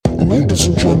Ladies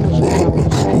and gentlemen,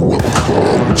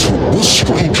 welcome to the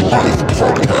Strange Life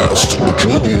podcast, a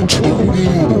journey into the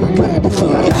real wonderful.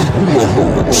 We are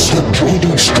hosts,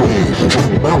 JD Strange,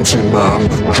 Mountain Man,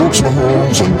 Jobs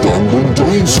Mahomes, and Gunman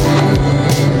Daisy.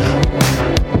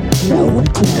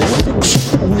 Welcome, folks.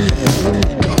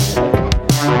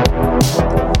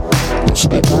 It's a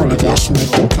bit boring if you ask me.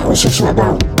 Don't carry something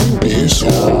about boobies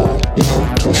or,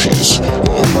 tushes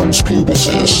or man's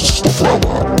pubises, stuff like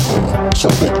that. It's a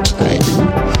bit tame.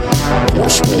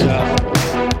 Yes, me.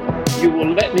 You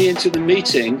will let me into the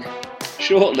meeting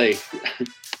shortly.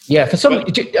 Yeah, for some,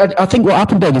 I think what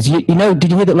happened then is, did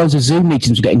you hear that loads of Zoom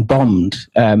meetings were getting bombed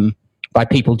by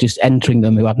people just entering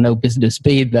them who had no business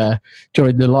being there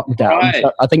during the lockdown? Right.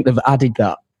 So I think they've added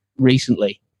that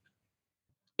recently.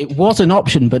 It was an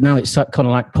option, but now it's kind of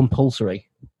like compulsory.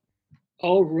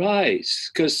 Oh, right.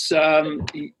 Because,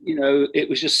 it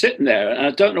was just sitting there. And I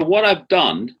don't know what I've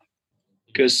done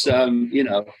because, I'm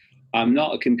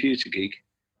not a computer geek.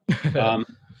 I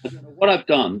don't know what I've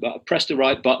done, but I pressed the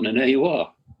right button and there you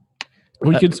are.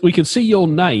 We can see your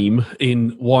name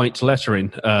in white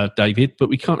lettering, David, but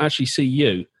we can't actually see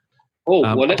you. Oh,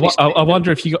 well, let me see. I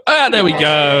wonder if you got... there we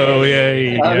go.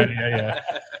 Yeah.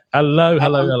 Hello.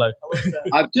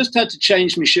 I've just had to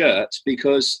change my shirt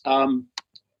because I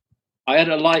had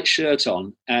a light shirt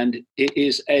on, and it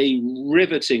is a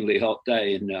rivetingly hot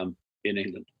day in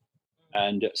England,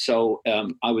 and so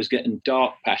I was getting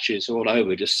dark patches all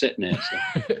over just sitting there. So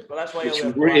well, that's why it's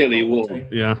really warm.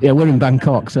 Yeah, we're in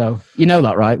Bangkok, so you know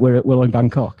that, right? We're in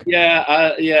Bangkok.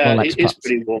 Yeah, it is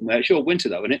pretty warm there. It's your winter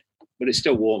though, isn't it? But it's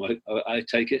still warm. I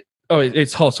take it. Oh,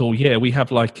 it's hot all year. We have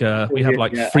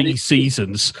three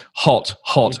seasons: hot,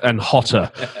 and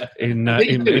hotter in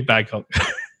Bangkok.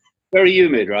 Very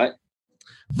humid, right?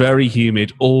 Very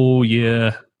humid all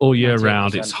year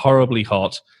round. It's horribly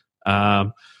hot.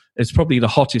 It's probably the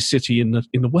hottest city in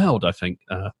the world, I think,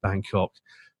 Bangkok.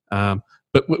 But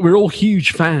we're all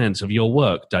huge fans of your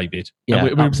work, David. Yeah,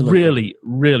 and we're absolutely. really,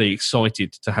 really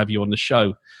excited to have you on the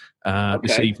show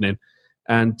this evening.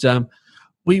 And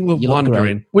we were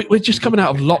wondering, we're just coming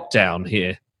out of lockdown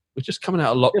here. We're just coming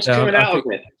out of lockdown. Just coming out of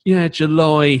it. Yeah,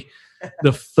 July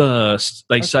the 1st.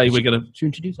 They say we're going to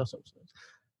introduce ourselves.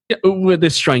 Yeah, we're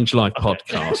this Strange Life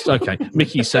podcast. Okay,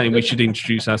 Mickey's saying we should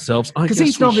introduce ourselves. Because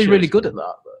he's normally really good at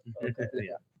that.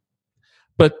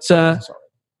 But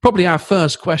probably our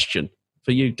first question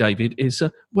for you, David, is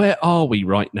where are we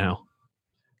right now?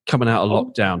 Coming out of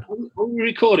lockdown. Are we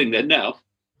recording then now?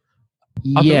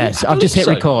 Yes, I've just hit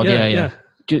record.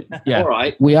 Yeah. All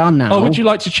right. We are now. Oh, would you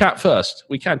like to chat first?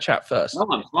 We can chat first. No,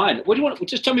 I'm fine. What do you want?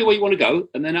 Just tell me where you want to go,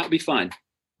 and then that'll be fine.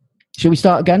 Should we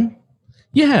start again?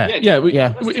 Yeah.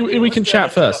 We can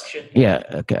chat first. Yeah,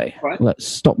 okay. Right. Let's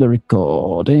stop the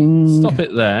recording. Stop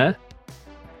it there.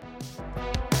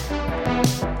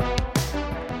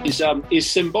 Is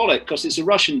symbolic because it's a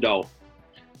Russian doll.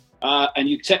 And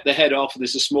you take the head off, and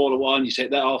there's a smaller one. You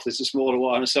take that off, there's a smaller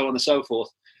one, and so on and so forth.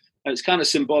 And it's kind of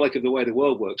symbolic of the way the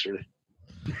world works, really.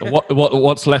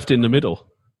 What's left in the middle?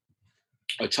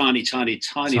 A tiny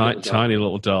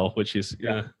little doll, which is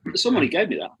Somebody gave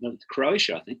me that.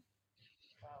 Croatia, I think.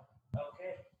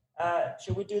 Okay.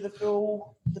 Should we do the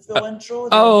full intro?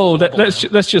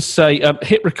 Let's just say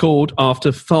hit record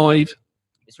after 5.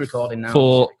 It's recording now.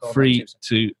 4, 3,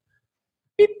 2,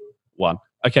 1.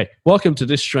 Okay, welcome to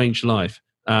This Strange Life.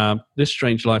 This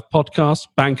Strange Life podcast,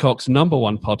 Bangkok's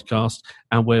 #1 podcast,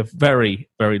 and we're very,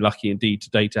 very lucky indeed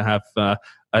today to have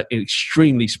an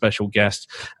extremely special guest,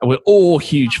 and we're all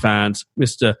huge fans,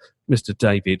 Mr.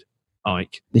 David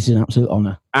Icke. This is an absolute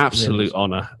honour. Absolute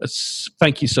honour.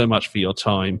 Thank you so much for your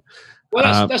time.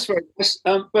 Well, that's very nice.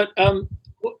 But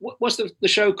what's the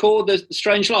show called? The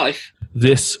Strange Life?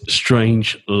 This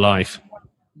Strange Life.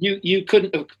 You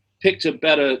couldn't have picked a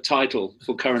better title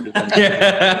for current events.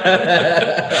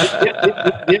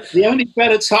 The only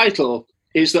better title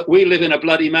is that we live in a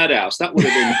bloody madhouse. That would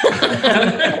have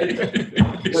been...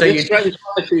 So Strange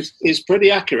Life is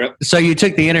pretty accurate. So you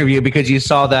took the interview because you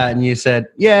saw that and you said,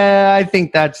 yeah, I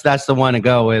think that's the one to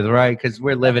go with, right? Because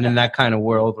we're living in that kind of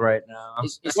world right now.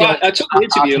 Well, I took the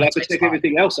interview like I take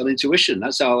everything else on intuition.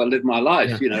 That's how I live my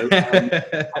life,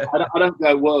 I don't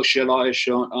go, well, shall I,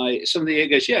 shan't I? Somebody here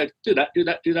goes, yeah, do that.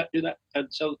 And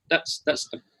so that's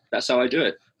how I do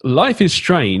it. Life is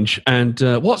strange. And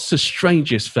what's the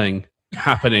strangest thing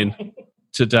happening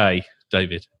today,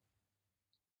 David?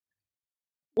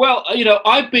 Well,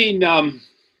 I've been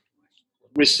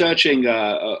researching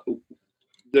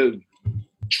the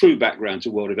true background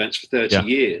to world events for 30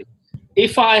 years.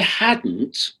 If I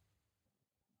hadn't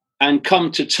and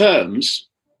come to terms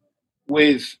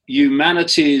with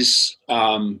humanity's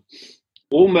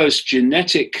almost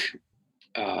genetic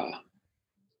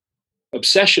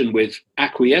obsession with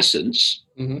acquiescence,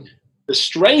 the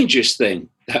strangest thing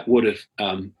that would have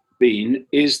been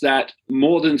is that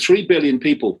more than 3 billion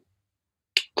people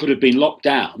could have been locked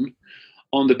down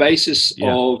on the basis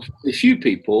of a few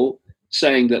people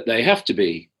saying that they have to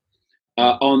be,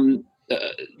 on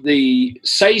the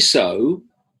say-so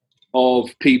of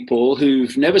people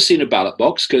who've never seen a ballot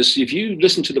box. Because if you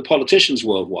listen to the politicians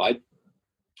worldwide,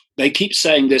 they keep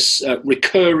saying this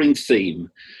recurring theme: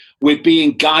 we're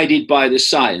being guided by the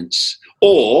science,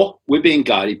 or we're being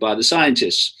guided by the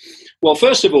scientists. Well,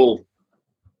 first of all,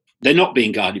 they're not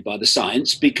being guided by the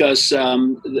science, because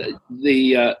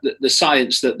the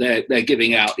science that they're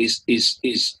giving out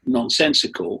is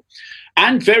nonsensical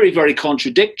and very, very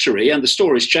contradictory, and the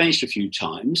story's changed a few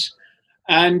times.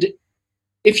 And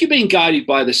if you're being guided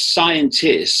by the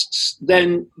scientists,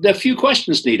 then there are few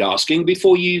questions need asking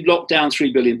before you lock down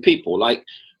 3 billion people. Like,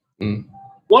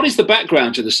 what is the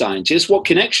background to the scientists? What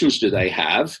connections do they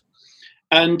have?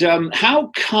 And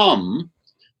how come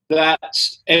that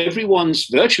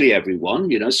virtually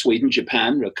everyone, Sweden,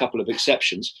 Japan, a couple of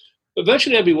exceptions, but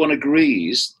virtually everyone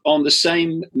agrees on the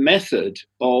same method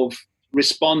of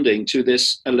responding to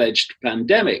this alleged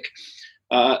pandemic?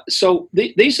 So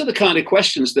these are the kind of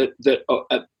questions that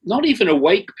are not even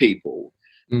awake people,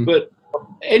 but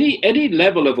any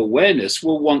level of awareness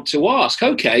will want to ask.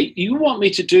 Okay, you want me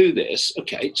to do this?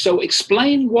 Okay, so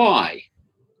explain why.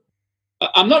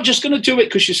 I'm not just going to do it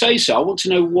because you say so. I want to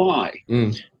know why.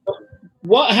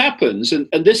 What happens, and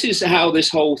this is how this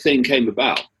whole thing came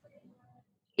about,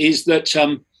 is that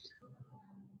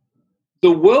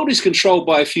the world is controlled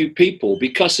by a few people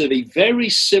because of a very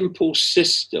simple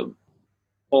system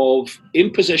of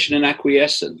imposition and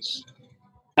acquiescence.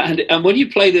 And when you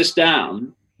play this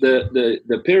down,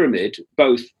 the pyramid,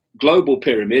 both global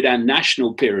pyramid and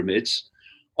national pyramids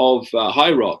of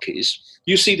hierarchies,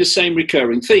 you see the same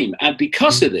recurring theme. And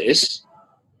because of this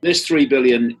 3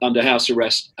 billion under house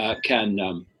arrest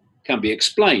can be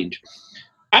explained.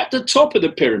 At the top of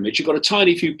the pyramid, you've got a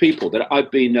tiny few people that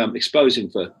I've been exposing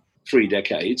for 3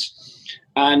 decades,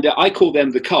 and I call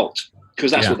them the cult,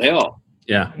 because that's what they are.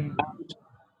 Yeah.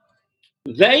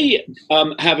 They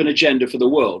have an agenda for the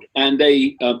world, and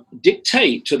they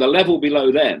dictate to the level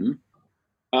below them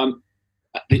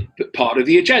part of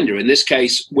the agenda. In this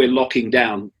case, we're locking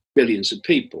down billions of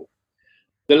people.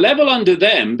 The level under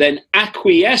them then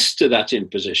acquiesce to that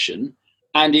imposition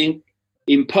and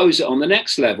impose it on the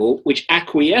next level, which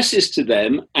acquiesces to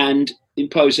them and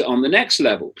impose it on the next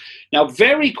level. Now,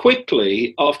 very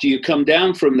quickly, after you come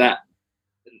down from that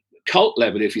cult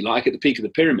level, if you like, at the peak of the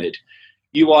pyramid,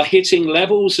 you are hitting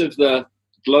levels of the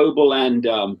global and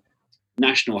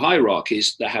national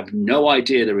hierarchies that have no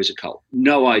idea there is a cult.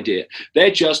 No idea. They're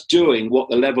just doing what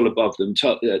the level above them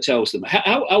tells them.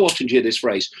 How often do you hear this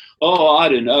phrase? Oh, I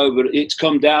don't know, but it's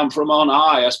come down from on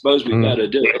high. I suppose we better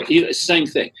do it. It's the same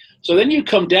thing. So then you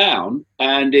come down,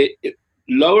 and it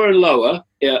lower and lower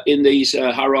in these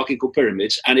hierarchical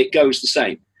pyramids, and it goes the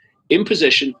same.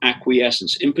 Imposition,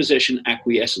 acquiescence, imposition,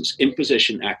 acquiescence,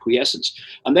 imposition, acquiescence.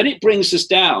 And then it brings us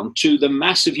down to the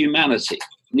mass of humanity,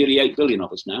 nearly 8 billion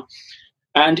of us now.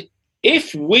 And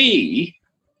if we,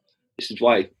 this is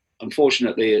why,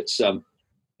 unfortunately,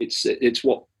 it's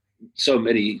what so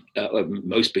many,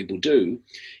 most people do.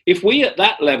 If we at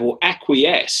that level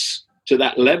acquiesce to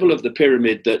that level of the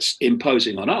pyramid that's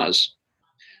imposing on us,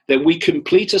 then we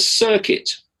complete a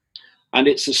circuit. And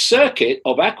it's a circuit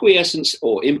of acquiescence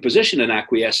or imposition and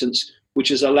acquiescence, which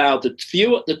has allowed the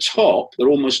few at the top that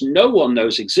almost no one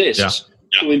knows exists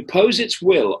to impose its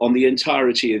will on the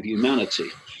entirety of humanity.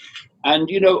 And,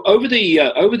 over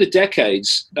the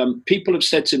decades, people have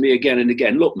said to me again and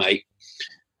again, look, mate,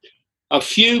 a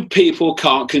few people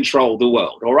can't control the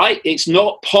world, all right? It's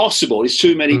not possible. It's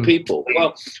too many people.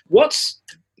 Well, what's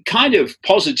kind of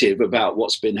positive about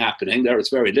what's been happening, there is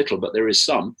very little, but there is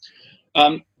some,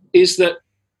 is that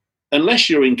unless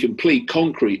you're in complete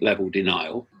concrete level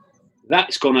denial,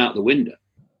 that's gone out the window,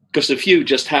 because a few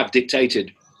just have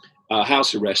dictated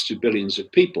house arrest to billions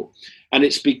of people. And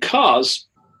it's because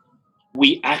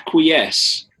we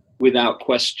acquiesce without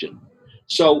question.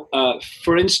 So,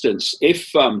 for instance,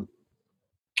 if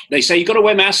they say you've got to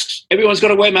wear masks, everyone's got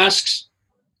to wear masks,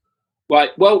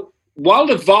 right? Well, while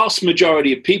the vast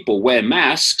majority of people wear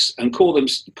masks and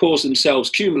cause themselves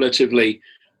cumulatively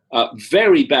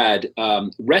very bad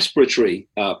respiratory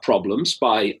problems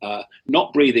by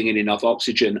not breathing in enough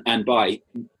oxygen and by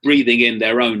breathing in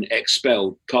their own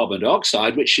expelled carbon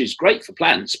dioxide, which is great for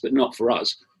plants, but not for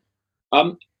us.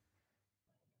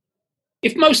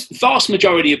 If vast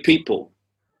majority of people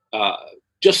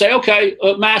just say, okay,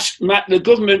 the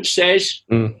government says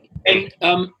they're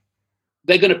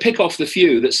going to pick off the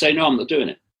few that say, no, I'm not doing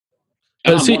it.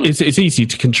 But it's easy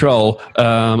to control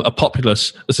a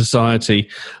populous society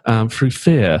through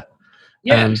fear.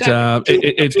 Yeah, and exactly.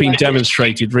 it's been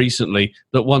demonstrated recently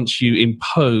that once you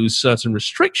impose certain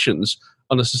restrictions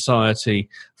on a society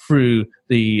through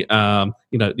the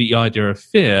the idea of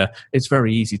fear, it's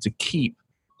very easy to keep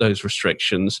those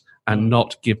restrictions and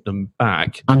not give them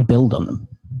back and build on them.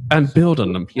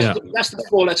 Yeah, that's the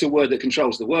four-letter word that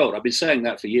controls the world. I've been saying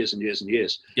that for years and years and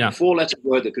years. Yeah. The four-letter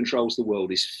word that controls the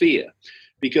world is fear,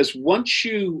 because once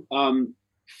you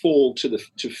fall to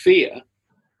fear,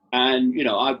 and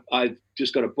I've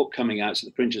just got a book coming out to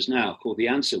the printers now called The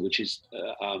Answer, which is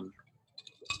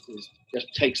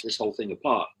just takes this whole thing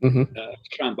apart,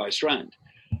 strand by strand,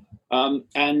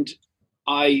 and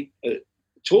I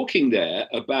talking there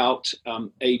about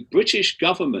a British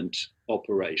government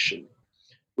operation,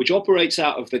 which operates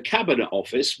out of the Cabinet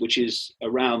Office, which is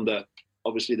around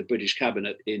obviously the British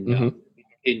Cabinet in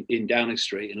Downing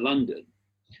Street in London.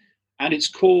 And it's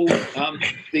called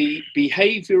the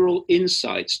Behavioural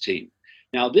Insights Team.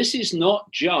 Now, this is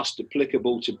not just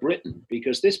applicable to Britain,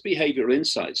 because this Behavioural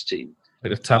Insights Team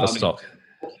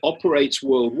operates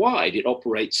worldwide. It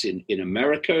operates in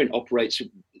America,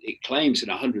 it claims in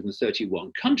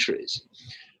 131 countries.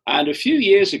 And a few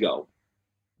years ago,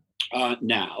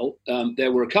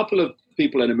 there were a couple of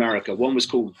people in America. One was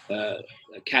called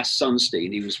Cass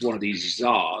Sunstein. He was one of these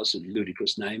czars, a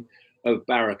ludicrous name, of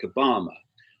Barack Obama.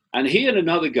 And he and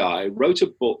another guy wrote a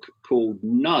book called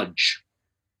Nudge.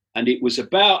 And it was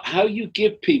about how you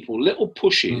give people little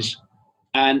pushes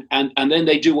and then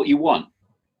they do what you want.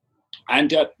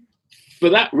 And for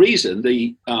that reason,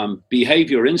 the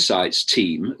Behavior Insights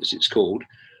Team, as it's called,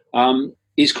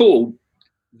 is called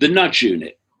the Nudge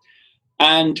Unit.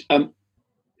 And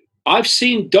I've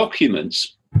seen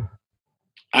documents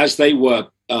as they were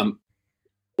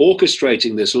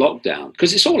orchestrating this lockdown,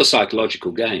 because it's all a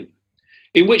psychological game,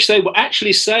 in which they were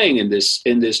actually saying in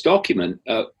this document,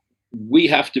 we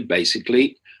have to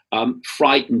basically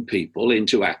frighten people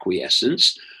into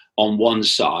acquiescence on one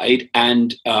side,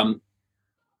 and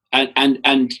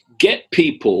get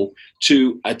people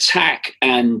to attack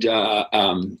and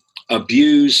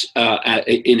abuse,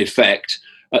 in effect,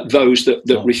 those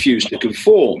that refuse to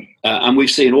conform. And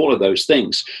we've seen all of those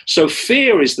things. So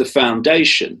fear is the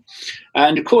foundation.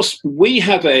 And of course, we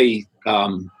have a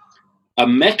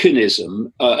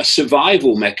mechanism, a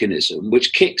survival mechanism,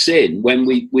 which kicks in when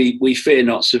we fear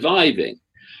not surviving.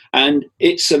 And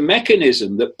it's a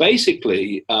mechanism that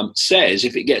basically says,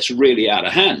 if it gets really out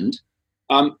of hand,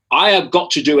 I have got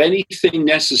to do anything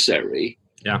necessary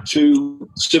to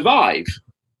survive.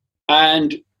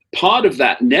 And part of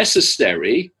that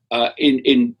necessary,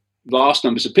 in vast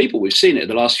numbers of people, we've seen it in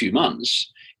the last few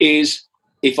months, is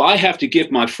if I have to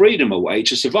give my freedom away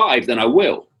to survive, then I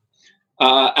will.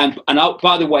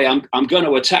 By the way, I'm going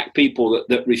to attack people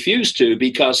that refuse to,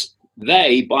 because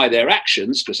they, by their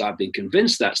actions, because I've been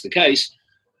convinced that's the case,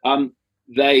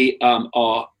 they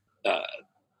are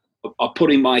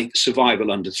putting my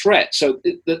survival under threat. So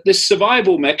this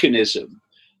survival mechanism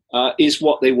is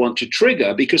what they want to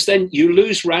trigger, because then you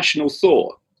lose rational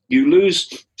thought. You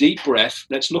lose deep breath.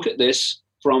 Let's look at this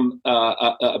from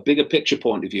a bigger picture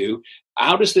point of view.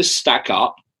 How does this stack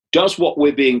up? Does what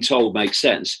we're being told make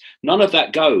sense? None of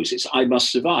that goes. It's I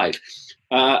must survive.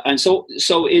 And so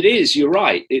it is, you're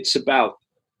right. It's about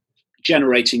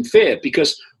generating fear,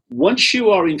 because once you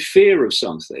are in fear of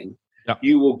something,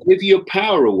 you will give your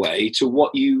power away to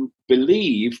what you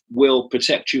believe will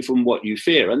protect you from what you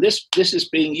fear. And this is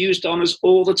being used on us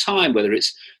all the time, whether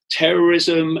it's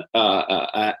terrorism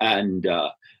and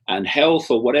health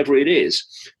or whatever it is.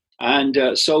 And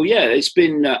it's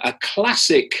been a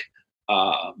classic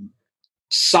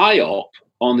psyop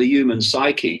on the human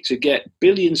psyche to get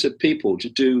billions of people to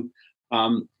do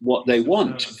what they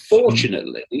want.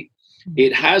 Fortunately,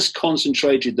 it has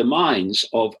concentrated the minds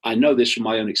of, I know this from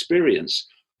my own experience,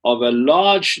 of a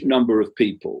large number of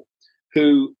people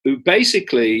who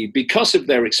basically, because of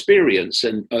their experience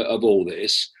and of all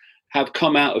this, have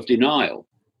come out of denial.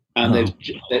 And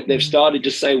they've started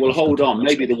to say, well, hold on,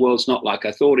 maybe the world's not like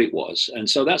I thought it was. And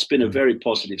so that's been a very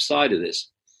positive side of this.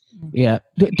 Yeah.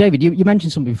 David, you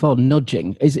mentioned something before,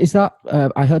 nudging. Is that,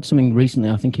 I heard something recently,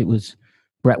 I think it was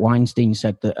Brett Weinstein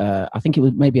said that, I think it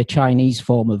was maybe a Chinese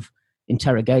form of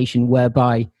interrogation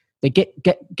whereby they get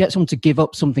someone to give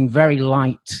up something very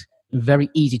light and very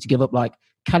easy to give up. Like,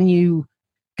 can you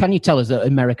tell us that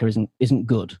America isn't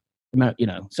good?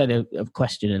 Say they have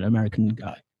questioned an American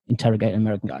guy, interrogate an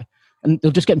American guy, and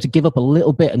they'll just get him to give up a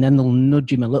little bit, and then they'll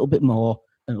nudge him a little bit more,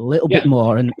 and a little bit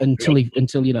more, and until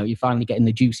you're finally getting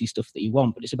the juicy stuff that you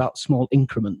want. But it's about small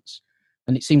increments,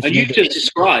 and it seems. And you've just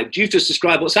described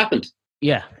what's happened.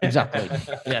 Yeah, exactly.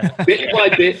 Yeah, bit by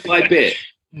bit.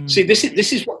 See, this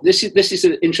is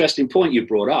an interesting point you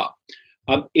brought up.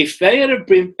 If they had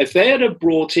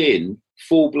brought in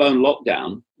full-blown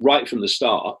lockdown right from the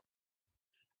start,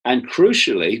 and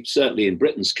crucially, certainly in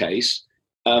Britain's case,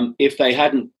 if they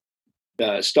hadn't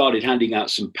started handing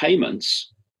out some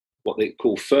payments, what they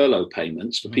call furlough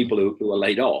payments for people who are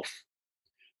laid off,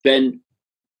 then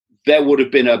there would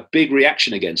have been a big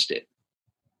reaction against it.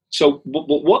 So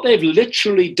what they've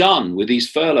literally done with these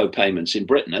furlough payments in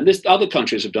Britain, and other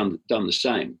countries have done the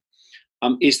same,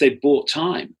 is they bought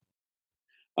time.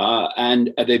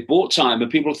 And they bought time, and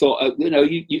people thought, I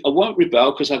won't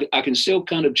rebel because I can still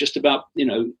kind of just about,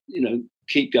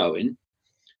 keep going.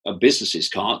 Businesses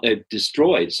can't; they've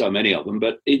destroyed so many of them.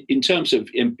 But in terms of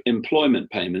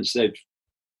employment payments, they've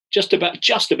just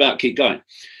about keep going.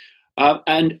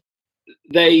 And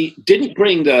they didn't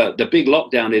bring the big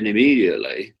lockdown in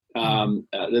immediately.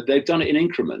 They've done it in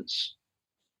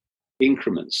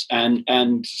increments,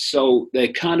 and so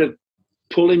they're kind of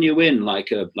pulling you in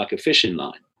like a fishing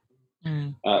line.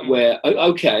 Where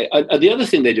the other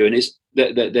thing they're doing is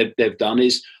that they've done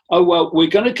is, we're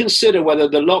going to consider whether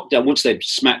the lockdown, once they've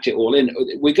smacked it all in,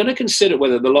 we're going to consider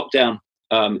whether the lockdown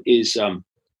is going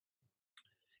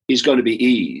to be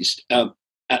eased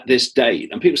at this date.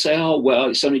 And people say,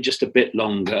 it's only just a bit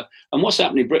longer. And what's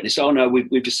happening in Britain is, no,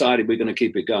 we've decided we're going to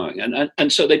keep it going.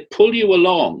 And so they pull you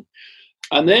along.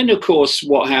 And then, of course,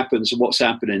 what happens and what's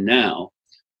happening now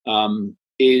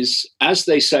is, as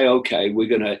they say, we're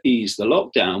going to ease the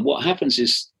lockdown, what happens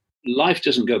is life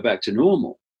doesn't go back to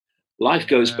normal. Life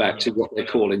goes back to what they're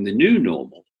calling the new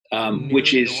normal,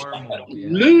 which is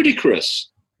ludicrous.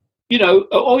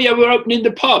 We're opening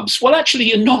the pubs. Well, actually,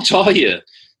 you're not, are you?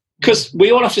 Because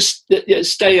we all have to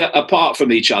stay apart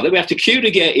from each other. We have to queue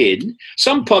to get in.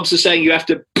 Some pubs are saying you have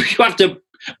to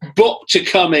book to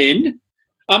come in.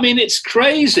 I mean, it's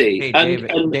crazy. Hey,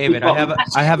 David,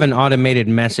 I have an automated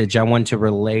message I want to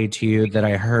relay to you that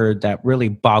I heard that really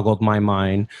boggled my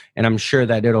mind, and I'm sure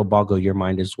that it'll boggle your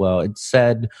mind as well. It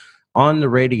said on the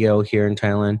radio here in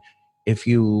Thailand, if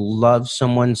you love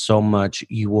someone so much,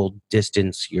 you will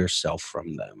distance yourself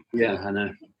from them. Yeah, I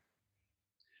know.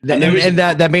 And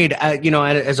that made,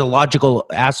 as a logical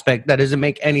aspect, that doesn't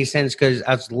make any sense, because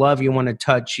as love, you want to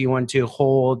touch, you want to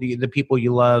hold the people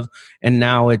you love. And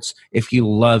now it's, if you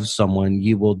love someone,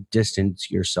 you will distance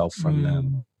yourself from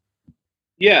them.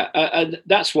 Yeah, and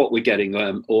that's what we're getting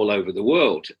all over the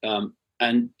world.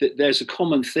 And there's a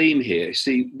common theme here.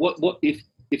 See, what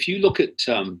if you look at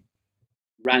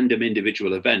random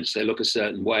individual events, they look a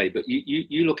certain way, but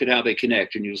you look at how they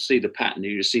connect, and you'll see the pattern,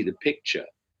 you'll see the picture.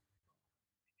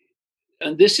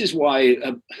 And this is why,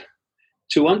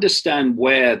 to understand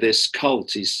where this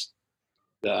cult is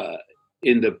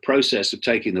in the process of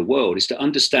taking the world, is to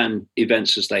understand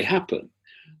events as they happen.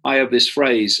 I have this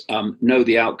phrase, know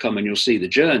the outcome and you'll see the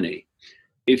journey.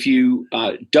 If you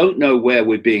don't know where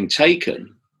we're being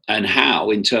taken and how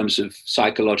in terms of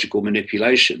psychological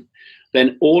manipulation,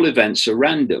 then all events are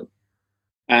random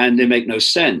and they make no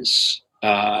sense,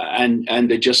 and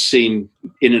they just seem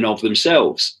in and of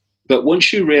themselves. But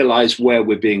once you realize where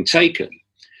we're being taken,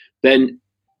 then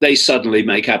they suddenly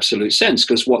make absolute sense,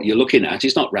 because what you're looking at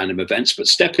is not random events, but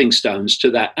stepping stones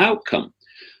to that outcome.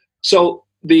 So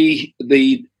the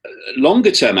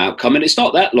longer term outcome, and it's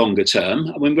not that longer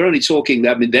term, I mean,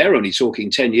 they're only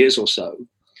talking 10 years or so,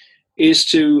 is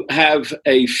to have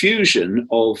a fusion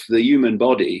of the human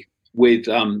body with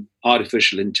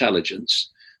artificial intelligence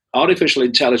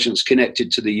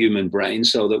connected to the human brain,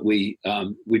 so that we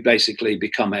basically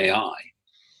become AI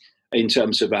in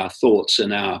terms of our thoughts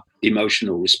and our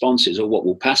emotional responses, or what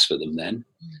will pass for them then.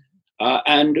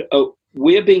 And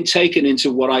we're being taken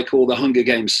into what I call the Hunger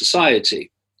Games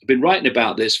society. I've been writing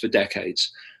about this for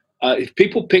decades. If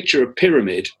people picture a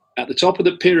pyramid, at the top of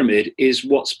the pyramid is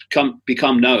what's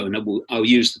become known, and I'll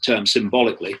use the term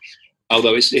symbolically,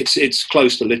 although it's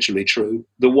close to literally true,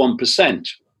 the 1%.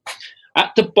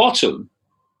 At the bottom,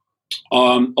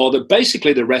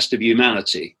 basically the rest of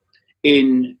humanity,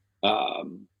 in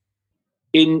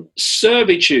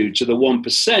servitude to the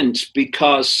 1%,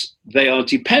 because they are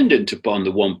dependent upon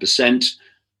the 1%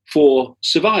 for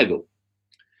survival.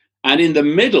 And in the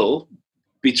middle,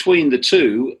 between the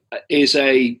two, is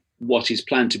what is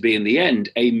planned to be in the end,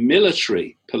 a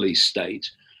military police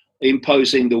state,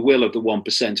 imposing the will of the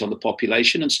 1% on the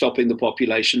population and stopping the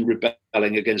population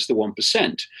rebelling against the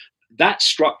 1%. that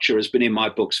structure has been in my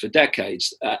books for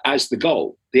decades as the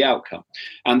goal, the outcome.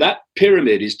 And that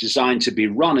pyramid is designed to be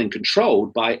run and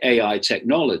controlled by AI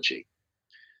technology.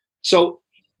 So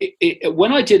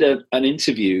when I did an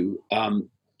interview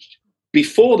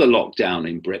before the lockdown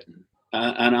in Britain,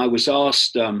 and I was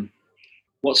asked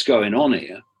what's going on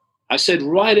here, I said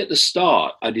right at the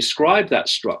start, I described that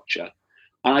structure,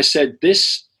 and I said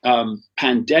this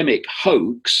pandemic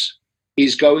hoax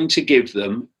is going to give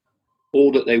them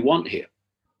all that they want here.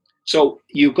 So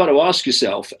you've got to ask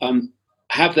yourself,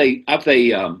 have they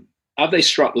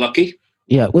struck lucky?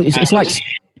 Yeah, well, it's like,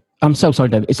 I'm so sorry,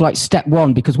 David. It's like step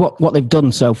one, because what they've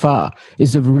done so far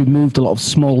is they've removed a lot of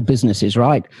small businesses,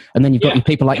 right? And then you've got your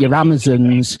people like your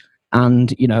Amazons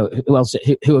and, you know, who else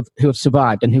who have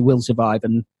survived and who will survive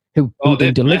and who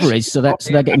do deliveries. So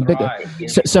they're getting bigger.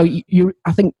 Right. So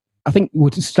I think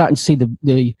we're starting to see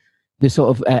the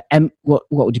sort of what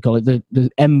would you call it,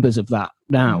 the embers of that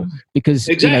now, because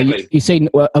exactly. you're seeing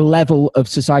a level of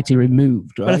society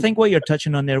removed, right? But I think what you're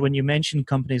touching on there when you mention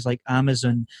companies like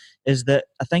Amazon is that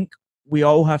I think we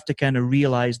all have to kind of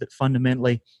realize that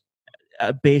fundamentally,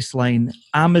 at baseline,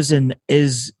 Amazon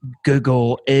is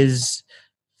Google, is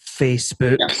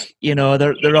Facebook. Yes. You know,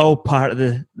 they're all part of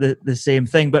the same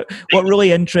thing. But what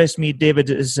really interests me, David,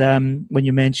 is when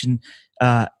you mention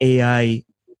AI,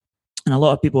 and a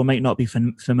lot of people might not be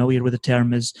familiar with the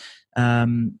term, is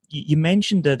you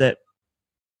mentioned that it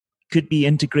could be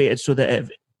integrated so that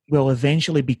it will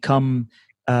eventually become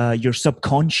your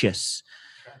subconscious.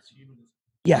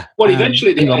 Yeah. Well,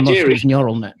 eventually the idea is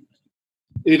neural net.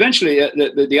 Eventually,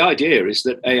 the idea is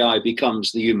that AI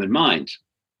becomes the human mind.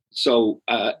 So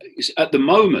at the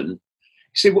moment,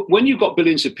 see, when you've got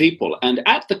billions of people, and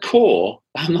at the core,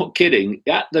 I'm not kidding,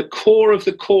 at the core of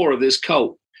this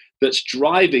cult that's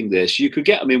driving this, you could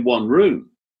get them in one room.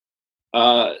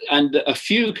 And a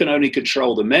few can only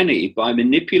control the many by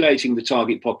manipulating the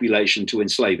target population to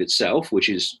enslave itself, which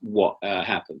is what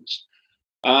happens.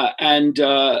 And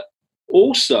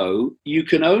also, you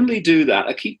can only do that.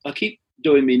 I keep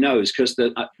doing me nose because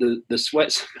the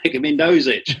sweat's making me nose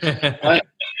itch.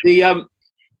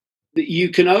 You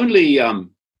can only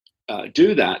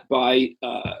do that by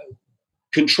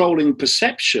controlling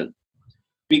perception,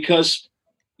 because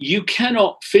you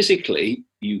cannot physically,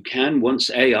 you can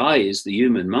once AI is the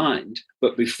human mind,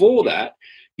 but before that,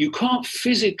 you can't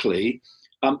physically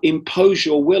impose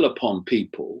your will upon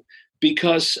people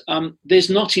because there's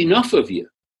not enough of you.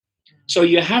 So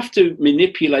you have to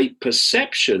manipulate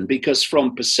perception, because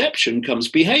from perception comes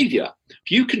behavior.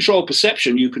 If you control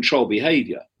perception, you control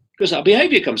behavior, because our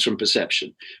behavior comes from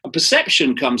perception. And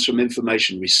perception comes from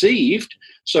information received.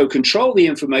 So control the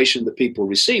information that people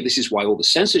receive. This is why all the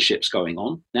censorship's going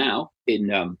on now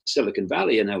in Silicon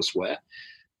Valley and elsewhere.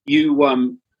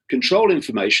 You control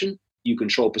information, you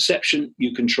control perception,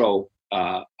 you control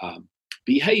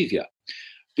behavior.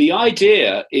 The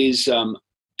idea is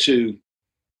to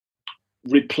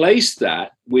replace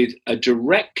that with a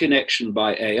direct connection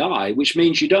by AI, which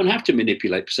means you don't have to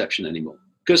manipulate perception anymore,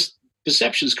 because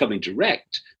perception is coming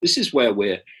direct. This is where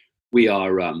we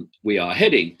are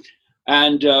heading.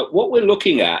 And what we're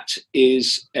looking at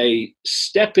is a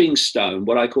stepping stone,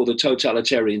 what I call the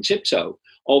totalitarian tiptoe,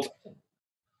 of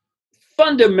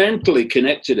fundamentally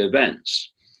connected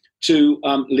events to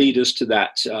lead us to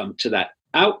that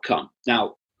outcome.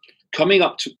 Now, coming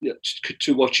up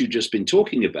to what you've just been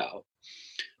talking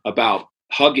about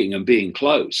hugging and being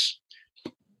close,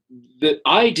 the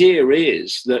idea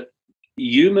is that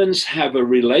humans have a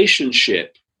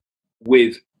relationship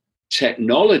with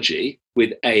technology,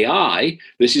 with AI.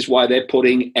 This is why they're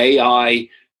putting AI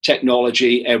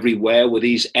technology everywhere with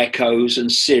these Echoes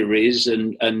and Siris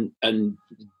and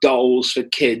dolls for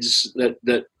kids that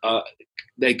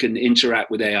they can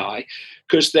interact with AI,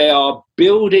 because they are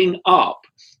building up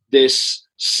this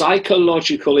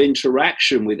psychological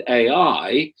interaction with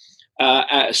AI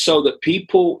so that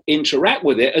people interact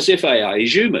with it as if AI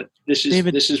is human. This is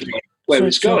David, this is where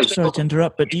it's going. Sorry to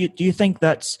interrupt, but do you think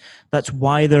that's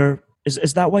why they're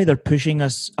is that why they're pushing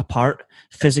us apart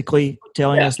physically,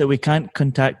 telling us that we can't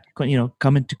come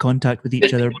into contact with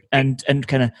each other, and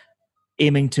kind of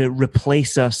aiming to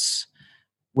replace us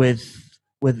with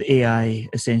AI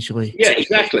essentially? Yeah,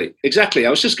 exactly. I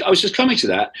was just coming to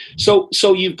that.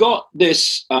 So you've got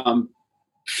this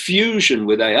fusion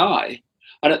with AI,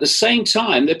 and at the same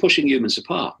time they're pushing humans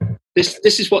apart.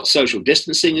 This is what social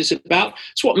distancing is about.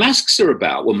 It's what masks are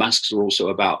about. Well, masks are also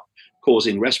about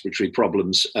causing respiratory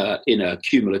problems in a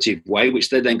cumulative way, which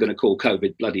they're then going to call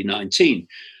COVID-19.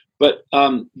 But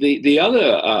the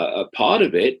other part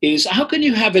of it is, how can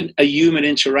you have a human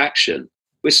interaction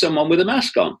with someone with a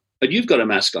mask on? and you've got a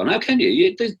mask on. How can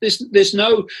you? There's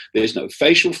no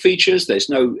facial features. There's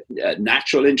no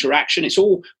natural interaction. It's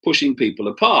all pushing people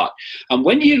apart. And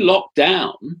when you lock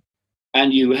down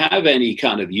and you have any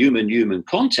kind of human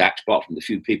contact, apart from the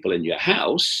few people in your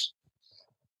house,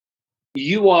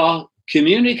 you are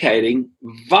communicating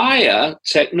via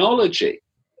technology.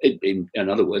 In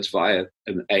other words, via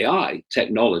AI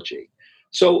technology.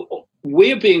 So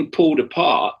we're being pulled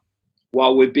apart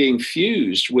while we're being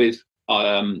fused with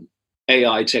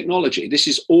AI technology. This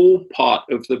is all part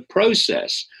of the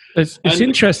process. It's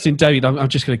interesting, David. I'm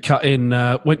just going to cut in.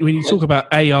 When you talk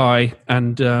about AI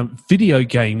and video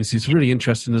games, it's really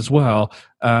interesting as well.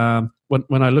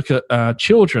 When I look at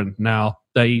children now,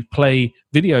 they play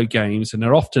video games and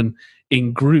they're often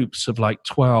in groups of like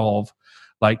 12,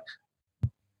 like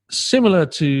similar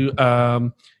to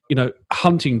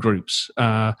hunting groups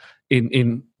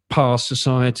in past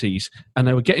societies, and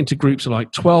they would get into groups of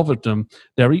like 12 of them.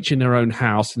 They're each in their own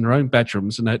house, in their own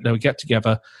bedrooms, and they will get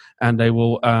together and they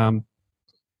will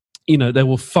they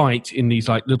will fight in these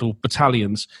like little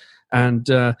battalions, and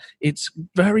it's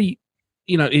very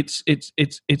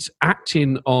it's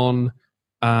acting on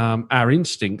our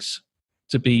instincts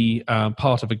to be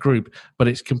part of a group, but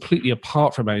it's completely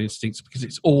apart from our instincts because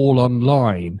it's all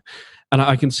online. And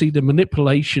I can see the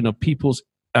manipulation of people's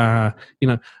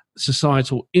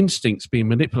societal instincts being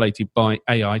manipulated by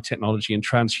AI technology and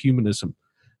transhumanism.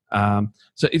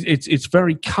 So it's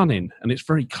very cunning and it's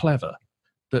very clever,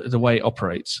 the way it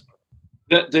operates.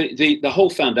 The whole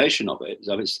foundation of it,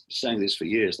 I've been saying this for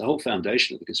years, the whole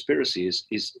foundation of the conspiracy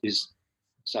is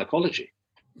psychology.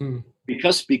 Mm.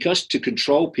 Because to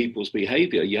control people's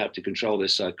behavior, you have to control their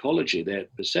psychology, their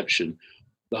perception.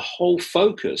 The whole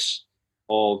focus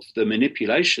of the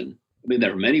manipulation, I mean,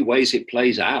 there are many ways it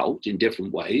plays out in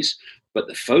different ways, but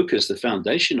the focus, the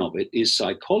foundation of it is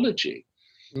psychology.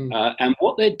 Mm. And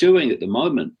what they're doing at the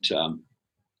moment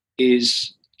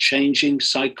is changing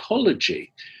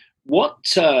psychology.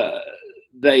 What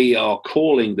they are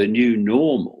calling the new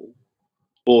normal,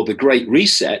 or the Great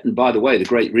Reset, and by the way, the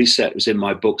Great Reset was in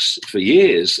my books for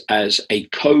years as a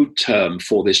code term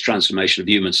for this transformation of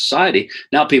human society.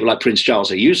 Now people like Prince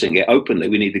Charles are using it openly.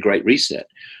 We need the Great Reset.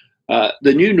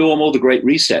 The new normal, the Great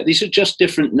Reset, these are just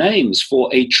different names for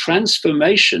a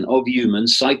transformation of human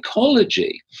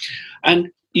psychology.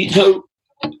 And,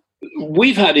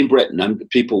 we've had in Britain, and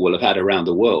people will have had around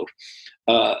the world,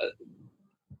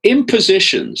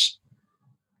 impositions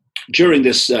during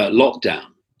this lockdown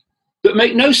that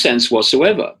make no sense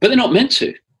whatsoever, but they're not meant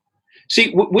to.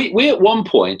 See, we at one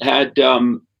point had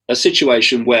a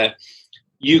situation where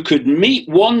you could meet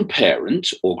one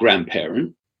parent or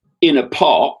grandparent in a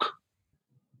park,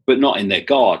 but not in their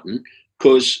garden,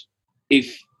 because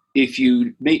if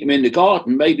you meet them in the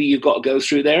garden, maybe you've got to go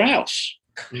through their house.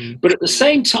 Mm. But at the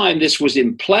same time this was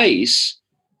in place,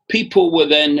 people were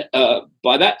then,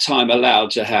 by that time, allowed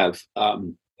to have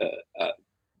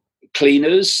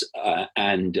cleaners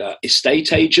and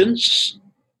estate agents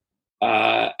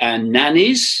and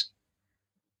nannies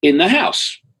in the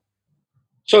house.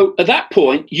 So at that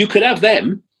point, you could have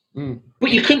them,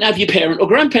 but you couldn't have your parent or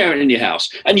grandparent in your house.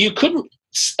 And you couldn't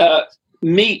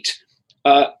meet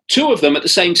two of them at the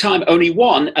same time, only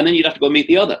one, and then you'd have to go meet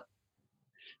the other.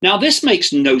 Now, this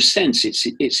makes no sense.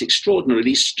 It's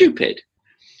extraordinarily stupid.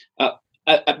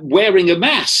 Wearing a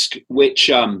mask, which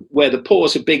where the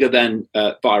pores are bigger than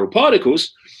viral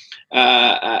particles,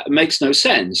 makes no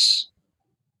sense.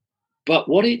 But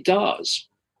what it does,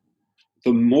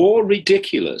 the more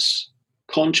ridiculous,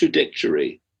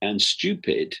 contradictory, and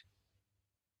stupid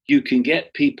you can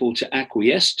get people to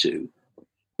acquiesce to,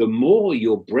 the more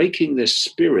you're breaking their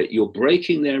spirit, you're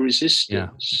breaking their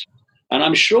resistance. Yeah. And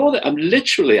I'm sure that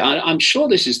I'm sure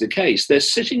this is the case. They're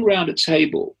sitting around a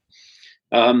table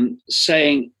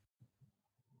saying,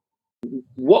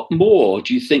 what more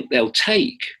do you think they'll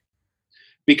take?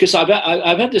 Because I've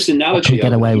had this analogy.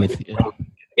 Get away with.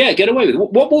 Yeah, get away with.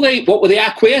 What will they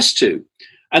acquiesce to?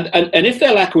 And if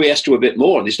they'll acquiesce to a bit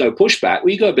more and there's no pushback,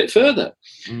 we go a bit further.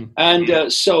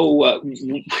 And so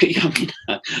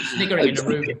sniggering in a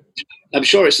room. I'm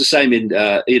sure it's the same in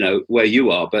where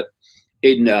you are, but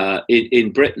in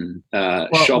Britain,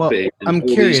 shopping. Well, I'm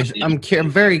curious. I'm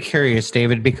very curious,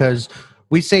 David, because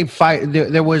we say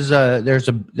there's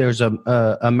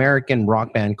a American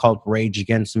rock band called Rage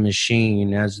Against the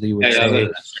Machine, as they would say.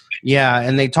 Yeah,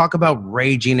 and they talk about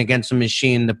raging against the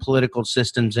machine, the political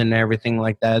systems and everything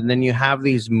like that. And then you have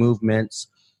these movements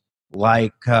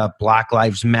like Black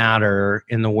Lives Matter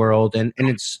in the world, and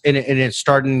it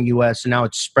started in the U.S. and now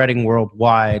it's spreading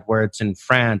worldwide, where it's in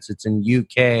France, it's in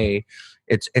UK,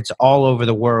 it's all over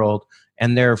the world.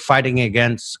 and they're fighting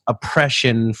against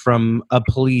oppression from a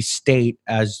police state,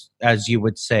 as you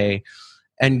would say.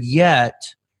 And yet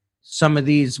some of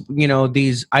these,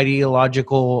 these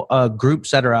ideological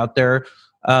groups that are out there,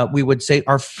 we would say,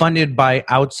 are funded by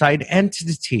outside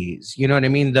entities. You know what I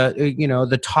mean?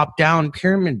 The top-down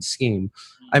pyramid scheme.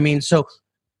 I mean, so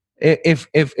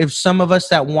if some of us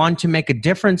that want to make a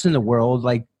difference in the world,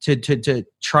 like to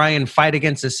try and fight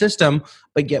against the system,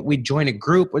 but yet we join a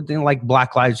group within like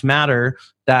Black Lives Matter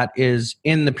that is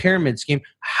in the pyramid scheme,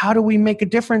 how do we make a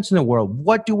difference in the world?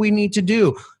 What do we need to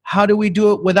do? How do we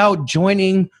do it without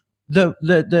joining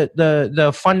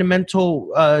the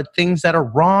fundamental things that are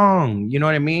wrong? You know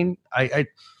what I mean?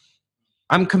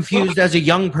 I'm confused as a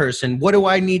young person. What do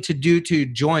I need to do to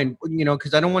join?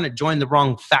 Because I don't want to join the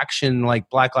wrong faction like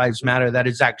Black Lives Matter that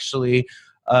is actually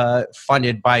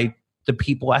funded by the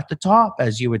people at the top,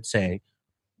 as you would say.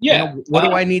 Yeah. What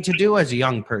do I need to do as a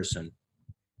young person?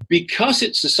 Because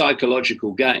it's a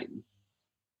psychological game,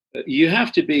 you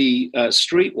have to be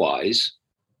streetwise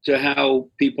to how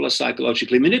people are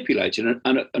psychologically manipulated.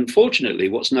 And unfortunately,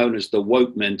 what's known as the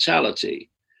woke mentality,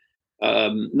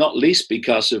 not least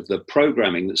because of the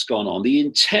programming that's gone on, the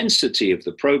intensity of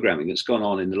the programming that's gone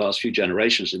on in the last few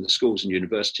generations in the schools and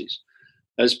universities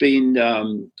has been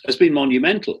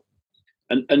monumental.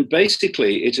 And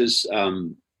basically it has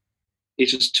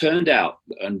turned out,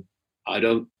 and I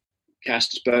don't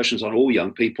cast aspersions on all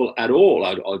young people at all.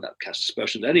 I don't cast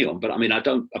aspersions on anyone, but I mean, I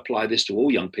don't apply this to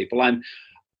all young people. I'm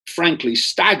frankly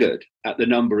staggered at the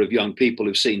number of young people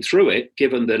who've seen through it,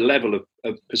 given the level of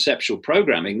perceptual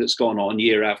programming that's gone on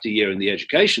year after year in the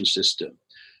education system,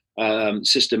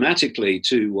 systematically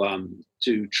to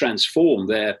transform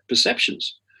their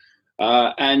perceptions.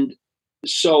 And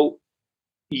so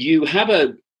you have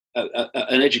an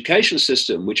education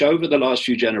system which over the last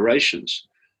few generations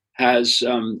has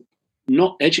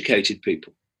not educated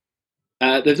people.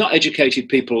 They've not educated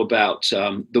people about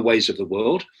the ways of the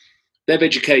world. They've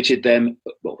educated them,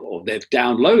 or they've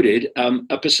downloaded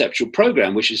a perceptual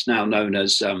program, which is now known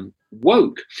as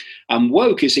woke. And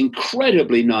woke is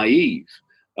incredibly naive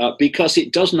because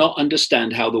it does not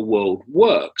understand how the world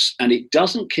works, and it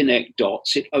doesn't connect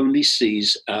dots. It only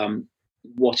sees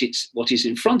what is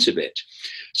in front of it.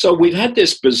 So we've had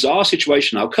this bizarre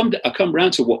situation. I'll come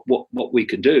around to what we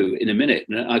can do in a minute,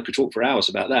 and I could talk for hours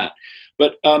about that.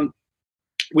 But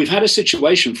we've had a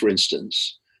situation, for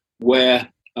instance, where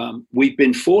we've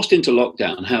been forced into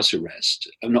lockdown, house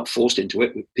arrest. I'm not forced into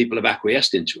it, people have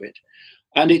acquiesced into it.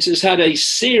 And it has had a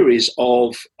series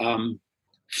of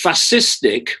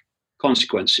fascistic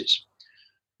consequences.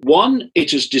 One,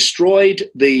 it has destroyed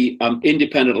the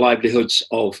independent livelihoods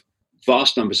of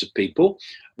vast numbers of people,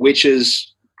 which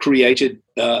has created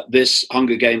this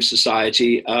Hunger Games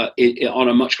society on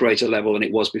a much greater level than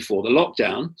it was before the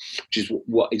lockdown, which is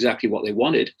exactly what they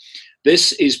wanted.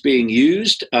 This is being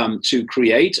used to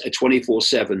create a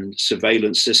 24/7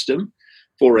 surveillance system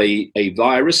for a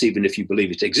virus, even if you believe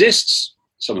it exists,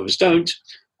 some of us don't,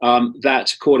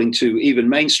 that according to even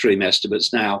mainstream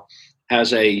estimates now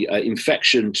has a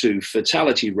infection to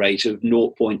fatality rate of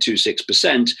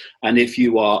 0.26%. And if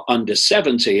you are under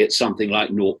 70, it's something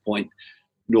like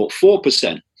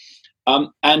 0.04%.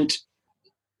 And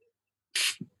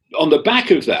on the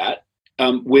back of that,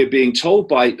 we're being told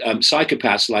by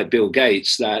psychopaths like Bill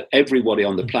Gates that everybody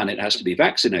on the planet has to be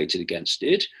vaccinated against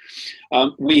it.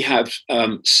 We have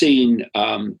seen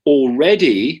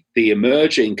already the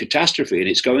emerging catastrophe, and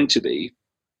it's going to be,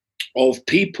 of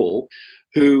people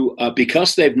who,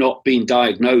 because they've not been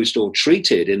diagnosed or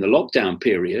treated in the lockdown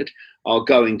period, are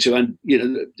going to, and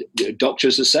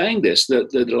doctors are saying this, that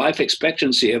the life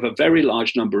expectancy of a very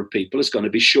large number of people is going to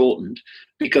be shortened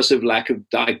because of lack of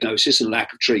diagnosis and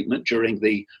lack of treatment during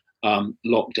the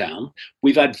lockdown.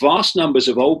 We've had vast numbers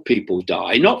of old people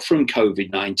die, not from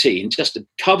COVID-19, just a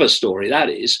cover story that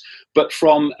is, but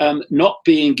from not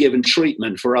being given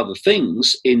treatment for other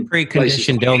things in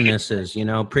preconditioned illnesses,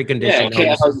 preconditioned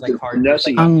illnesses like heart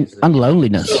nursing and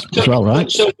loneliness as well, right?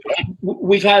 So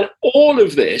we've had all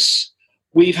of this.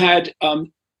 We've had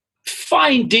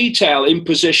fine detail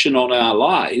imposition on our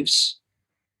lives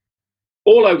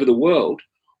all over the world.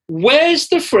 Where's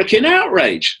the frickin'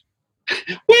 outrage?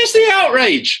 Where's the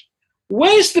outrage?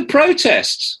 Where's the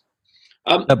protests?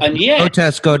 And yet,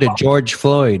 protests go to George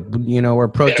Floyd. We're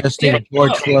protesting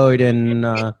George Floyd in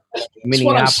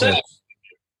Minneapolis.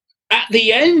 At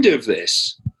the end of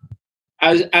this,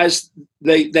 as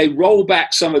they roll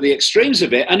back some of the extremes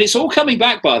of it, and it's all coming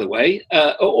back, by the way,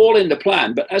 all in the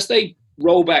plan, but as they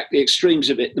roll back the extremes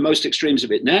of it, the most extremes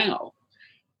of it now,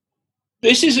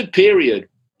 this is a period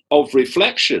of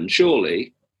reflection,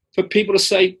 surely, for people to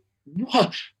say,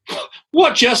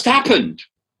 what just happened?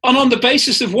 And on the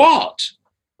basis of what?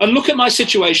 And look at my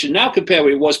situation now, compare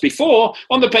what it was before,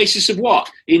 on the basis of what?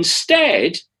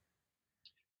 Instead,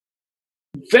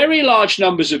 very large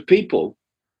numbers of people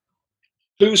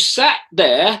who sat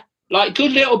there like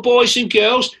good little boys and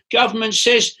girls. Government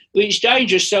says it's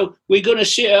dangerous, so we're going to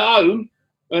sit at home,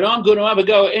 and I'm going to have a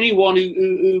go at anyone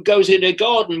who goes in their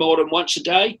garden more than once a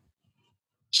day.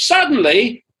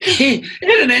 Suddenly, in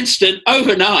an instant,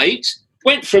 overnight,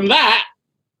 went from that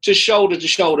to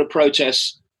shoulder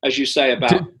protests, as you say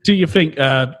about. Do you think,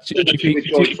 David?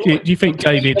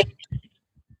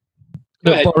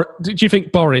 Do you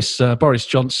think Boris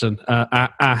Johnson,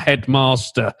 our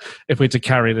headmaster, if we're to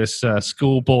carry this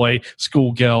schoolboy,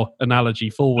 schoolgirl analogy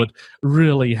forward,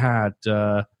 really had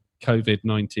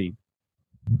COVID-19?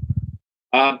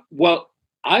 Well,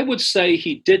 I would say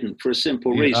he didn't for a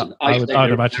simple reason. I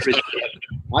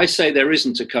say there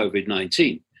isn't a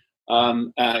COVID-19.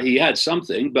 He had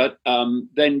something, but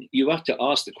then you have to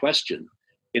ask the question,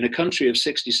 in a country of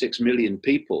 66 million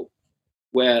people,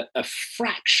 where a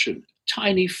fraction,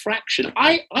 tiny fraction,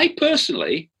 I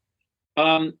personally,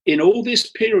 in all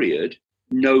this period,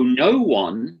 know no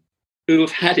one who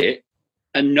have had it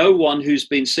and no one who's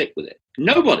been sick with it.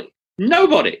 Nobody.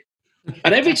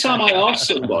 And every time I ask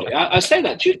somebody, I say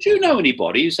that, do you know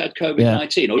anybody who's had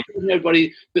COVID-19, or do you know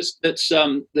anybody that's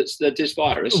this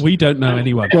virus? We don't know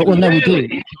anyone. Well, no, we do.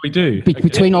 We do.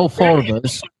 Between all four of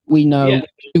us, we know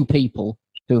 2 people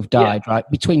who have died, right?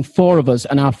 Between 4 of us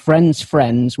and our friends'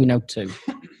 friends, we know 2.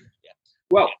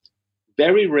 Well,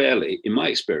 very rarely, in my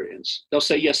experience, they'll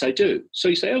say, yes, I do. So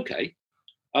you say, okay,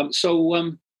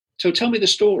 so tell me the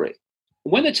story.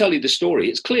 When they tell you the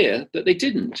story, it's clear that they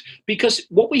didn't, because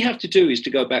what we have to do is to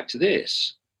go back to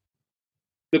this.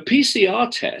 The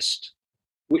PCR test,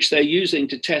 which they're using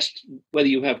to test whether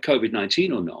you have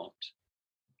COVID-19 or not,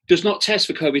 does not test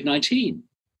for COVID-19.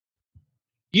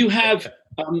 You have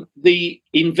the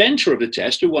inventor of the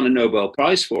test, who won a Nobel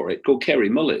Prize for it, called Kary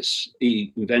Mullis.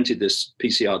 He invented this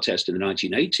PCR test in the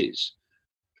 1980s,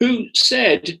 who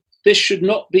said this should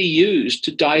not be used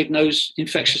to diagnose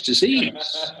infectious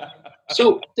disease.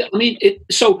 So, I mean,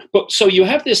 so you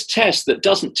have this test that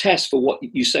doesn't test for what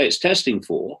you say it's testing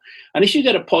for. And if you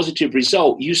get a positive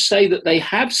result, you say that they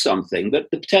have something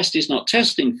that the test is not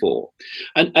testing for.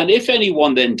 And if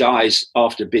anyone then dies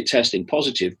after testing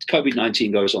positive,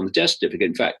 COVID-19 goes on the death certificate.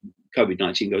 In fact,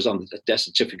 COVID-19 goes on the death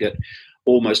certificate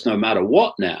almost no matter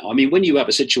what now. I mean, when you have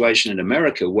a situation in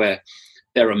America where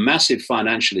there are massive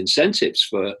financial incentives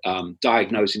for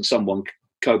diagnosing someone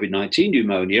COVID-19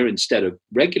 pneumonia instead of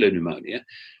regular pneumonia,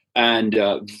 and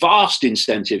vast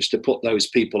incentives to put those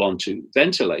people onto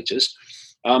ventilators.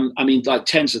 I mean, like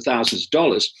tens of thousands of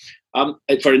dollars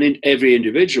for every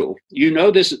individual. You know,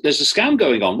 there's a scam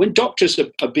going on. When doctors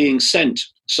are being sent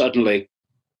suddenly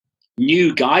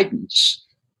new guidance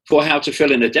for how to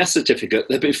fill in a death certificate,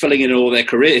 they've been filling in all their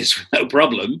careers with no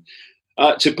problem,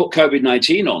 to put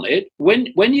COVID-19 on it.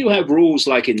 When you have rules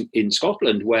like in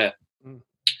Scotland, where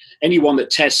anyone that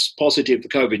tests positive for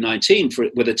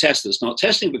COVID-19 with a test that's not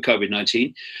testing for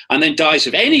COVID-19 and then dies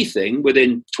of anything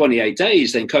within 28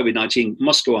 days, then COVID-19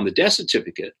 must go on the death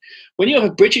certificate. When you have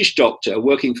a British doctor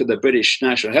working for the British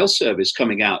National Health Service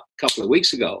coming out a couple of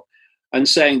weeks ago and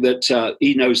saying that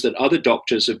he knows that other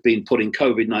doctors have been putting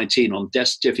COVID-19 on death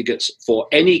certificates for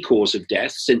any cause of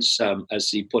death since, as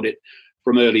he put it,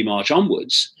 from early March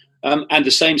onwards, and the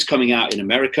same's coming out in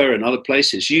America and other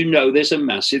places, you know there's a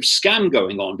massive scam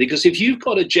going on. Because if you've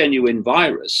got a genuine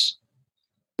virus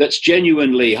that's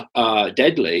genuinely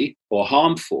deadly or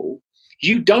harmful,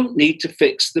 you don't need to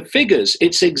fix the figures.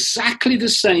 It's exactly the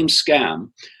same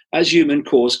scam as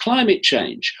human-caused climate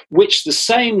change, which the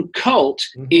same cult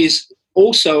is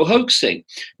also hoaxing.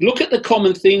 Look at the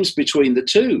common themes between the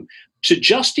two. To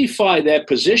justify their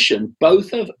position,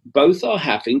 both are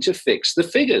having to fix the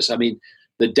figures. I mean,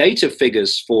 the data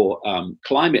figures for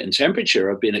climate and temperature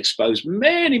have been exposed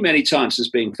many, many times as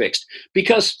being fixed.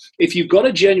 Because if you've got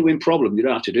a genuine problem, you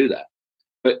don't have to do that.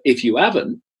 But if you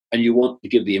haven't, and you want to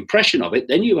give the impression of it,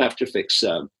 then you have to fix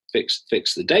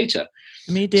the data.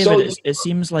 To me, David, it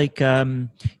seems like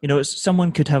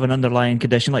someone could have an underlying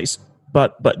condition,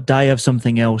 but die of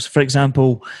something else. For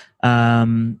example,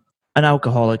 an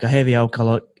alcoholic, a heavy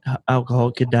alcoholic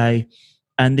could die,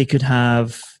 and they could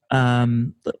have,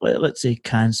 let's say,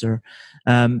 cancer,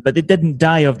 but they didn't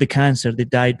die of the cancer. They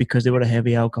died because they were a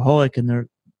heavy alcoholic, and their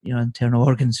internal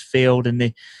organs failed, and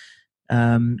they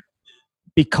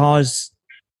because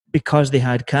they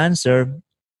had cancer,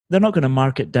 they're not going to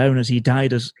mark it down as he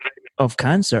died of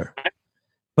cancer.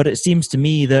 But it seems to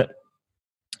me that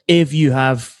if you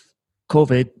have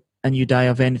COVID and you die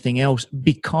of anything else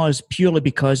purely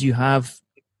because you have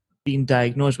been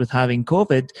diagnosed with having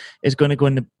COVID is going to go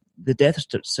in the death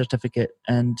certificate,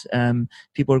 and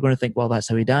people are going to think, well, that's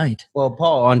how he died. Well,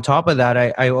 Paul, on top of that,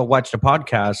 I watched a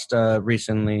podcast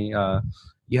recently.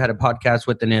 You had a podcast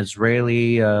with an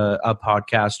Israeli a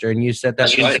podcaster, and you said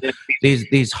that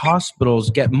these hospitals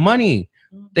get money.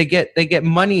 They get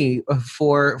money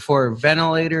for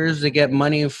ventilators. They get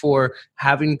money for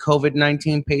having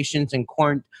COVID-19 patients in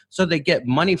quarantine. So they get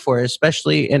money for it,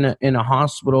 especially in a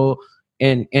hospital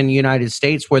in the United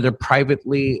States where they're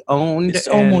privately owned. It's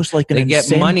almost like an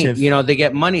incentive. Get money. They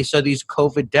get money. So these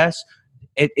COVID deaths,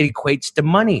 it equates to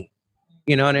money.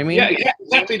 You know what I mean? Yeah,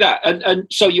 exactly that. And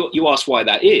so you ask why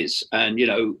that is, and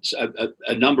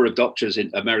a number of doctors,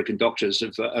 American doctors,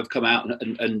 have come out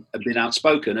and have been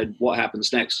outspoken. And what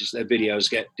happens next is their videos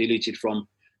get deleted from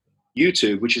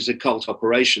YouTube, which is a cult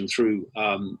operation through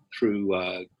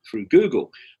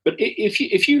Google. But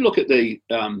if you look at the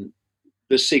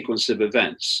sequence of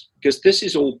events, because this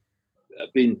is all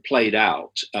been played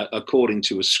out according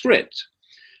to a script,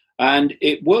 and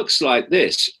it works like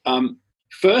this.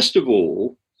 First of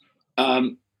all,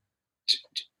 the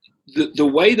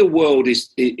way the world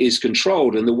is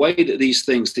controlled and the way that these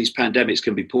pandemics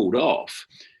can be pulled off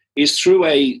is through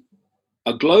a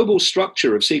global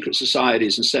structure of secret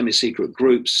societies and semi-secret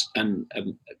groups and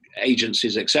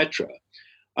agencies, etc.,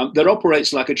 that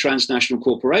operates like a transnational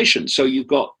corporation. So you've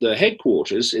got the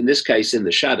headquarters, in this case in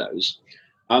the shadows,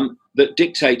 that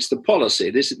dictates the policy.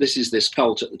 This is this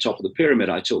cult at the top of the pyramid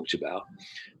I talked about.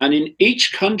 And in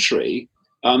each country,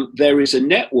 there is a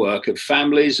network of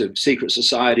families, of secret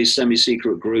societies,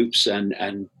 semi-secret groups,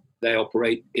 and they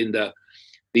operate in the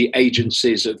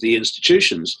agencies of the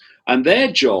institutions. And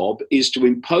their job is to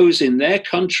impose in their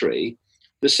country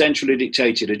the centrally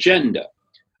dictated agenda.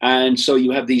 And so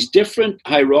you have these different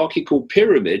hierarchical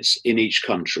pyramids in each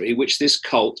country, which this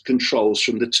cult controls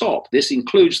from the top. This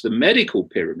includes the medical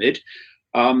pyramid,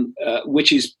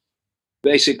 which is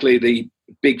basically the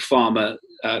big pharma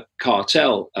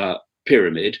cartel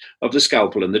pyramid of the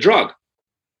scalpel and the drug.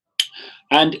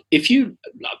 And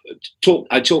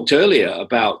I talked earlier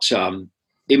about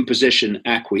imposition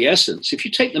acquiescence. If you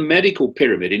take the medical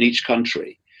pyramid in each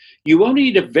country, you only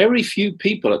need a very few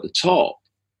people at the top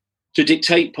to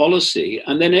dictate policy,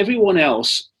 and then everyone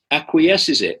else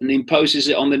acquiesces it and imposes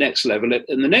it on the next level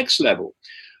and the next level.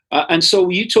 And so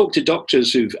you talk to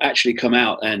doctors who've actually come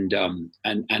out and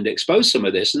exposed some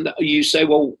of this, and you say,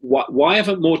 well, why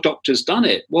haven't more doctors done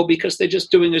it? Well, because they're just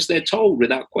doing as they're told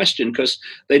without question, because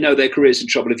they know their career's in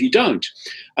trouble if you don't.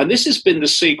 And this has been the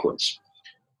sequence.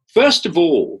 First of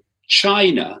all,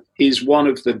 China is one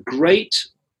of the great,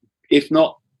 if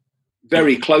not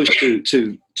very close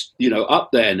to up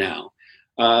there now,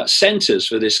 centers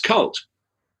for this cult.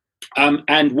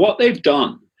 And what they've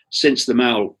done since the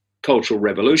Mao Cultural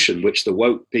Revolution, which the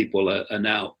woke people are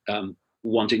now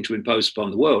wanting to impose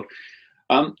upon the world,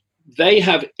 they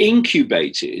have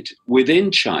incubated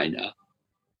within China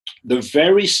the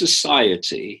very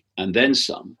society, and then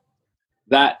some,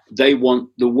 that they want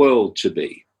the world to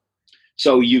be.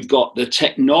 So you've got the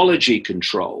technology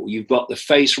control, you've got the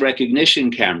face recognition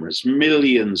cameras,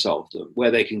 millions of them, where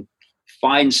they can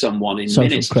find someone in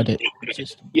minutes. Social credit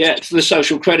system. Yeah, it's the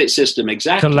social credit system,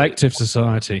 exactly. Collective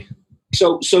society.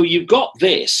 So you've got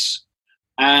this,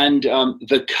 and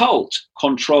the cult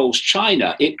controls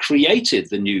China. It created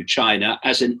the new China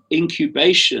as an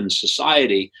incubation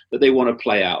society that they want to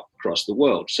play out across the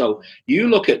world. So you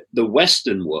look at the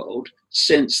Western world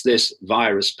since this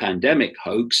virus pandemic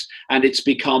hoax, and it's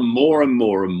become more and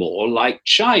more and more like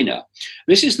China.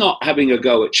 This is not having a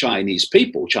go at Chinese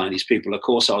people. Chinese people, of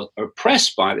course, are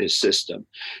oppressed by this system.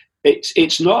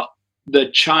 It's not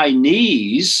the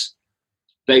Chinese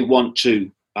they want to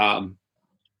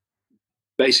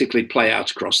basically play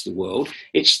out across the world.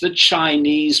 It's the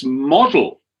Chinese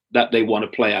model that they want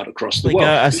to play out across the world.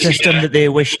 A system that they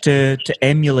wish to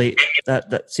emulate,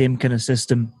 that same kind of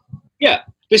system. Yeah.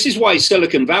 This is why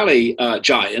Silicon Valley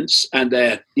giants and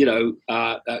their,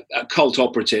 cult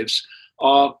operatives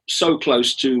are so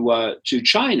close to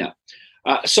China.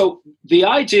 So the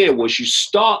idea was you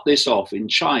start this off in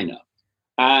China,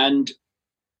 and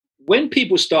when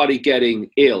people started getting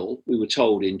ill, we were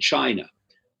told in China,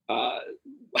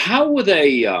 how were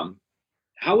they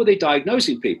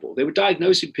diagnosing people? They were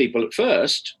diagnosing people at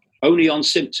first only on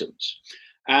symptoms.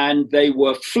 And they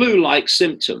were flu-like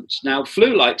symptoms. Now,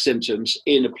 flu-like symptoms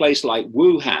in a place like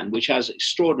Wuhan, which has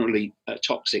extraordinarily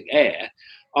toxic air,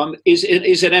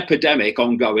 is an epidemic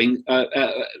ongoing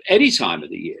any time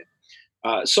of the year.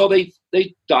 So they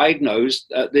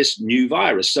diagnosed this new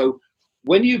virus. So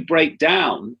when you break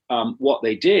down what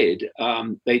they did,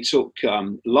 they took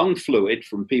lung fluid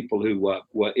from people who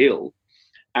were ill,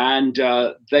 and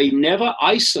they never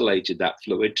isolated that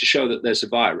fluid to show that there's a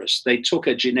virus. They took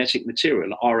a genetic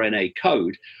material, RNA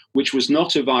code, which was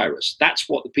not a virus. That's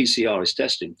what the PCR is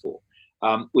testing for,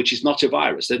 which is not a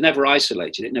virus. They've never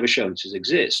isolated it, never shown it to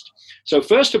exist. So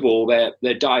first of all,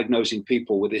 they're diagnosing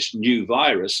people with this new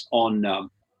virus on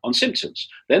symptoms.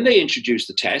 Then they introduce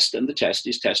the test, and the test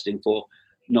is testing for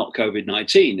not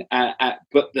COVID-19.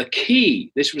 But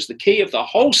this was the key of the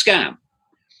whole scam.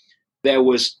 There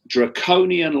was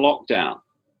draconian lockdown.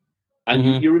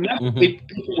 And you remember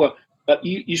people were,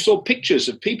 you saw pictures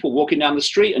of people walking down the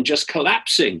street and just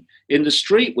collapsing in the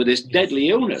street with this deadly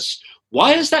illness.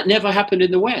 Why has that never happened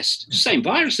in the West? Same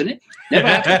virus, isn't it? Never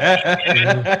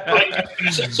happened.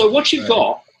 So what you've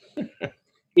got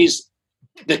is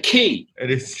the key.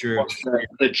 It is true.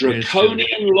 The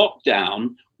draconian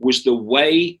lockdown was the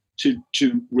way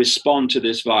to respond to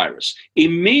this virus.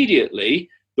 Immediately,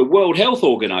 the World Health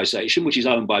Organization, which is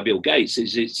owned by Bill Gates,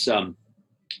 is its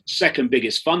second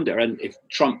biggest funder. And if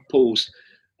Trump pulls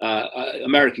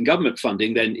American government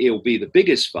funding, then he'll be the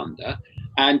biggest funder.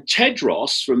 And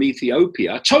Tedros from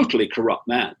Ethiopia, totally corrupt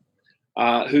man,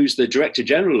 who's the Director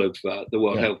General of the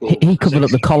World Health Organization. He covered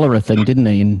up the cholera thing, didn't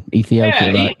he, in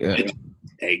Ethiopia?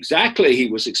 Exactly. He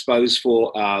was exposed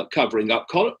for covering up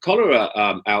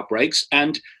cholera outbreaks.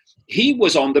 And he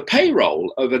was on the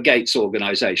payroll of a Gates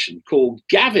organization called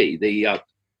Gavi, the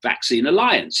Vaccine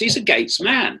Alliance. He's a Gates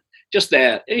man. Just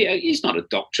there. He's not a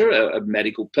doctor, a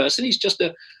medical person. He's just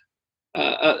a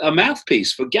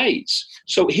mouthpiece for Gates.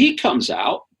 So he comes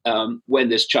out when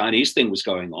this Chinese thing was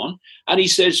going on, and he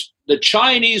says, the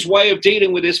Chinese way of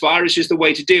dealing with this virus is the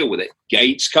way to deal with it.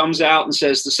 Gates comes out and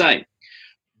says the same.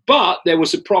 But there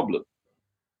was a problem.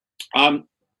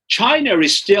 China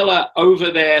is still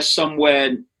over there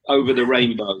somewhere over the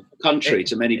rainbow country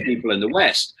to many people in the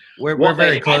West. We're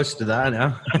very close to that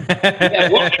now.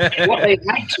 What they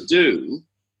had to do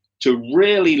to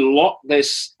really lock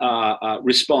this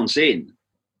response in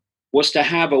was to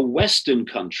have a Western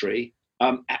country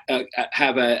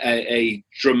have a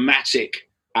dramatic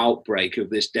outbreak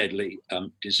of this deadly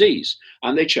disease.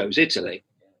 And they chose Italy.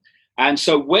 And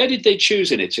so where did they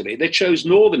choose in Italy? They chose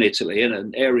northern Italy in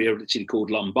an area of Italy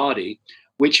called Lombardy,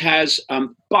 which has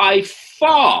by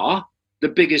far the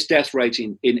biggest death rate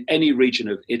in any region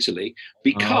of Italy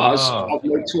because of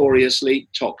notoriously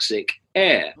toxic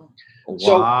air. Wow.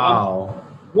 So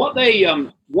what they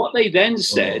then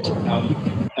said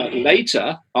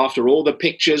later, after all the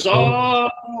pictures,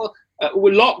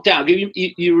 we're locked down.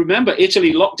 You remember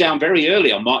Italy locked down very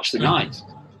early on March the 9th,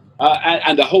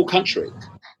 and the whole country.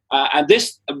 And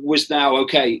this was now,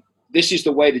 okay, this is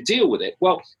the way to deal with it.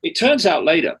 Well, it turns out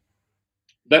later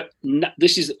that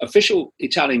this is official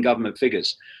Italian government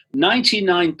figures.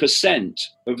 99%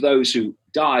 of those who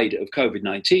died of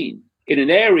COVID-19 in an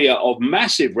area of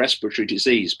massive respiratory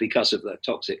disease because of the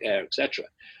toxic air, etc.,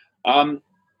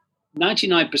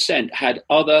 99% had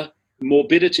other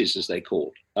morbidities, as they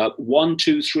called, 1,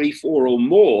 2, 3, 4 or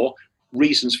more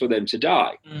reasons for them to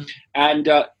die. And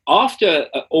after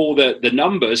all the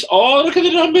numbers, look at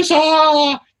the numbers,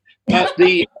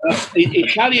 the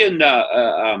Italian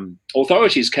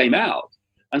authorities came out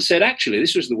and said, actually,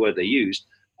 this was the word they used,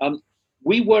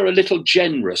 we were a little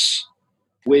generous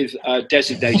with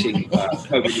designating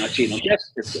COVID-19 on death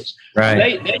certificates.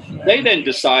 Right. They then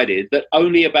decided that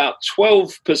only about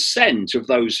 12% of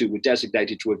those who were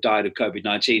designated to have died of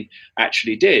COVID-19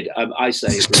 actually did. I say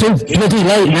it's too bloody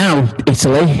late now,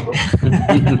 Italy.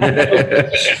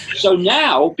 So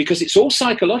now, because it's all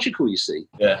psychological, you see,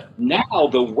 now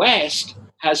the West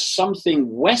has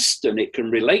something Western it can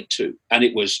relate to. And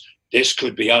it was, this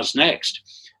could be us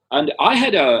next. And I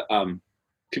had a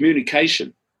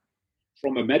communication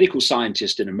from a medical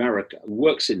scientist in America who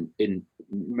works in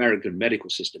American medical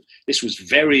system. This was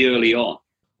very early on.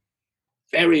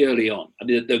 Very early on. I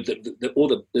mean,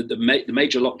 the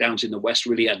major lockdowns in the West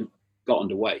really hadn't got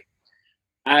underway.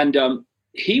 And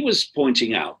he was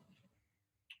pointing out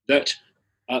that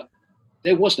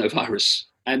there was no virus.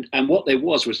 And what there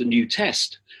was a new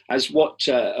test. As what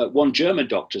one German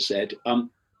doctor said,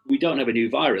 we don't have a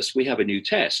new virus, we have a new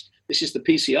test. This is the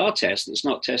PCR test that's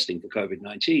not testing for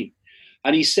COVID-19.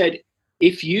 And he said,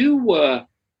 if you were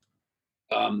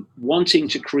wanting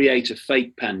to create a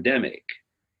fake pandemic,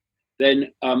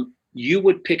 then you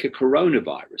would pick a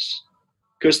coronavirus,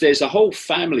 because there's a whole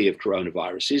family of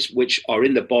coronaviruses which are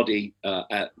in the body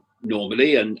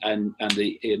normally, and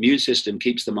the immune system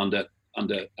keeps them under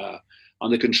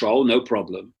control, no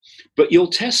problem. But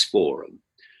you'll test for them.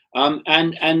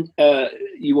 And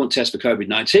you won't test for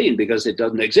COVID-19 because it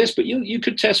doesn't exist, but you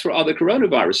could test for other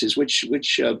coronaviruses, which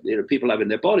people have in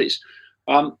their bodies.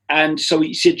 And so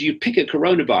he said, you pick a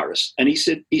coronavirus. And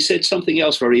he said something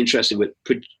else very interesting,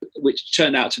 which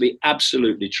turned out to be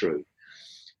absolutely true.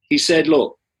 He said,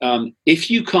 look, if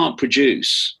you can't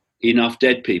produce enough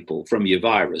dead people from your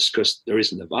virus, because there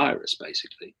isn't a virus,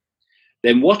 basically,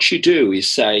 then what you do is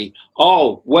say,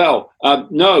 oh, well,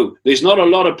 no, there's not a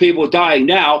lot of people dying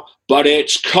now, but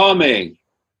it's coming.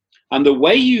 And the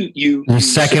way the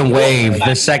second wave,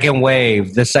 as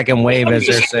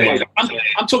they're saying.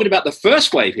 I'm talking about the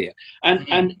first wave here.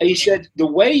 And he said the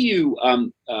way you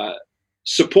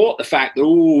support the fact that,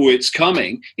 it's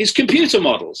coming is computer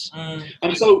models.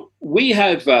 And so we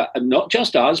have, not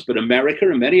just us, but America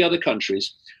and many other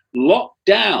countries, locked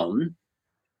down,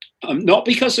 not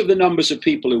because of the numbers of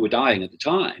people who were dying at the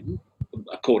time,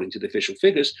 according to the official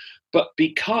figures, but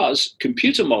because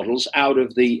computer models out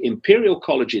of the Imperial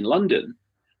College in London,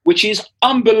 which is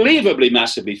unbelievably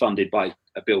massively funded by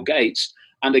Bill Gates,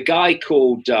 and a guy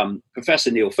called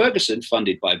Professor Neil Ferguson,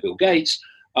 funded by Bill Gates,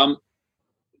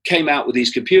 came out with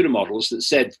these computer models that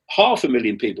said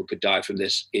 500,000 people could die from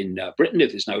this in Britain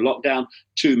if there's no lockdown,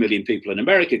 2 million people in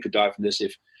America could die from this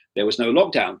if there was no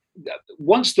lockdown.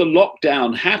 Once the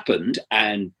lockdown happened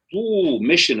and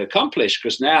mission accomplished,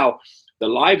 because now the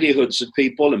livelihoods of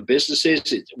people and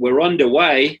businesses were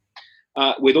underway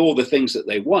with all the things that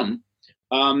they want,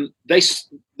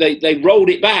 they rolled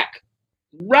it back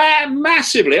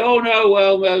massively. Oh, no,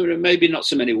 well, maybe not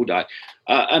so many will die.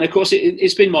 And, of course,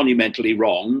 it's been monumentally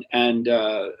wrong, and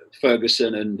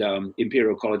Ferguson and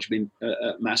Imperial College have been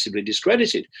massively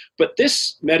discredited. But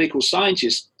this medical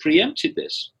scientist preempted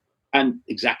this. And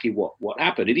exactly what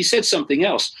happened. And he said something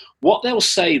else. What they'll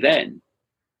say then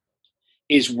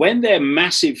is when their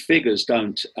massive figures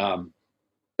don't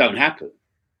happen,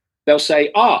 they'll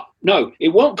say, no, it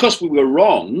won't because we were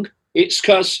wrong. It's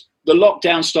because the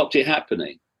lockdown stopped it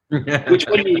happening. Which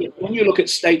when you look at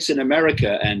states in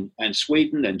America and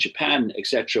Sweden and Japan,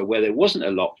 etc., where there wasn't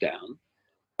a lockdown,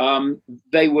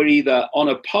 they were either on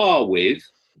a par with,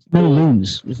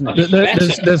 there's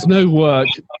no work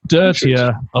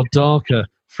dirtier or darker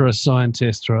for a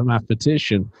scientist or a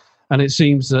mathematician, and it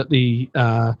seems that the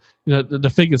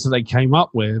figures that they came up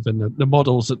with and the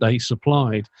models that they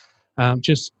supplied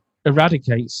just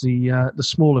eradicates the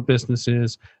smaller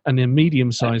businesses and the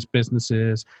medium-sized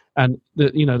businesses and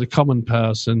the common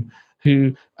person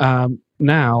who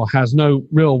now has no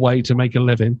real way to make a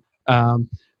living.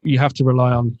 You have to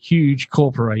rely on huge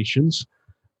corporations.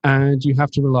 And you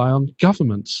have to rely on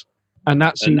governments, and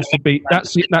that seems to be that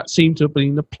seemed to have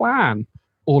been the plan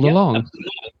all along.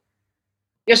 Absolutely.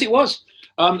 Yes, it was.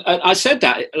 And I said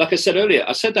that, like I said earlier,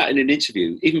 I said that in an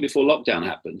interview even before lockdown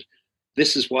happened.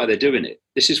 This is why they're doing it.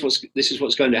 This is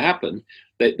what's going to happen.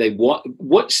 They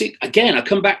want. See, again, I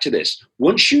come back to this.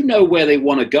 Once you know where they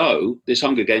want to go, this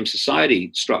Hunger Games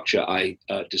society structure I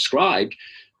described.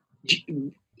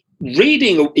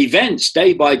 Reading events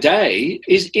day by day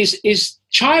is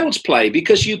child's play,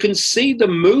 because you can see the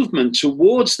movement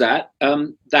towards that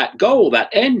goal, that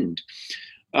end,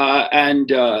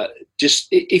 just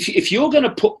if you're going to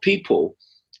put people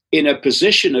in a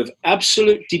position of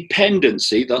absolute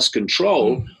dependency, thus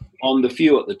control, on the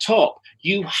few at the top,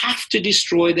 you have to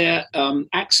destroy their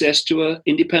access to an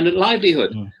independent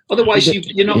livelihood. Otherwise,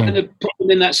 you're not going to put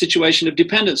them in that situation of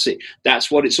dependency.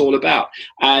 That's what it's all about.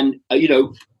 And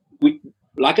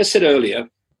like I said earlier,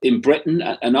 in Britain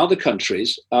and other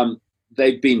countries,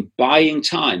 they've been buying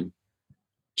time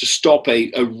to stop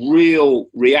a real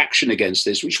reaction against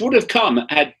this, which would have come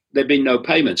had there been no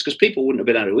payments, because people wouldn't have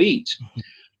been able to eat.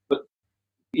 But,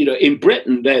 in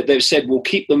Britain, they've said, we'll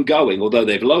keep them going, although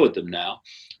they've lowered them now,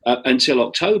 until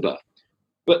October.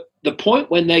 But the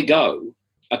point when they go,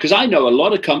 because I know a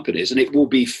lot of companies, and it will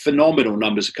be phenomenal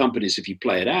numbers of companies if you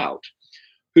play it out,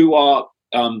 who are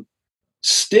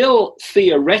still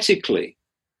theoretically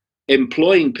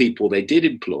employing people they did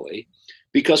employ,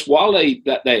 because while they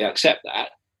accept that,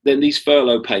 then these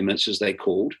furlough payments, as they're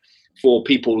called, for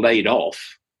people laid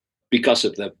off because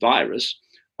of the virus,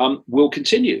 will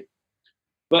continue.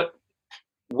 But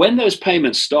when those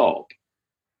payments stop,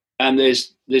 and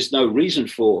there's no reason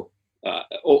for,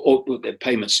 or the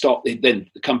payments stop, then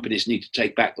the companies need to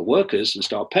take back the workers and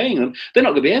start paying them. They're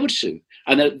not going to be able to.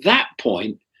 And at that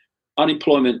point,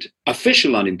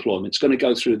 official unemployment is going to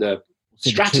go through the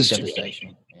stratosphere.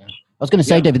 I was going to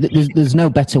say, David, there's no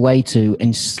better way to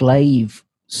enslave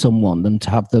someone than to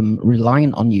have them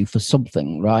reliant on you for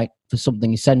something, right? For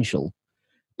something essential.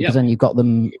 Because then you've got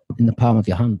them in the palm of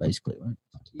your hand, basically, right?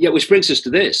 Yeah, which brings us to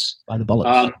this. By the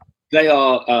bollocks. They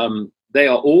are they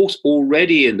are all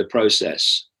already in the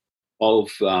process of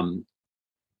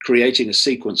creating a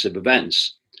sequence of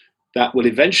events that will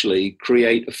eventually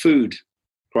create a food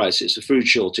crisis, a food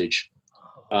shortage,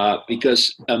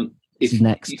 because if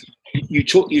next. you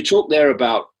talk there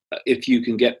about if you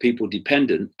can get people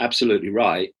dependent, absolutely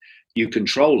right, you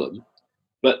control them,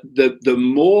 but the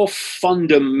more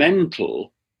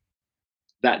fundamental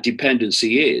that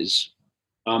dependency is,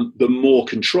 the more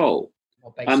control.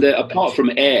 And apart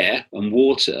from air and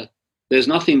water, there's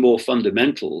nothing more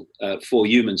fundamental for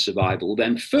human survival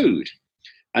than food.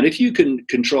 And if you can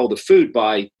control the food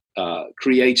by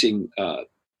creating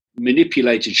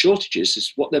manipulated shortages,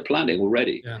 is what they're planning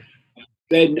already. Yeah.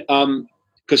 Then,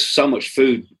 because so much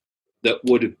food that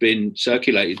would have been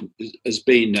circulated has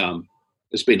been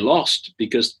lost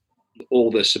because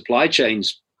all the supply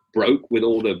chains broke with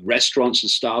all the restaurants and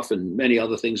stuff and many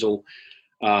other things all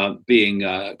being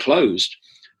closed.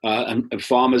 And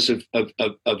farmers have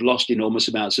lost enormous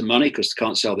amounts of money because they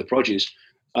can't sell their produce.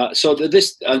 So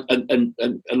this and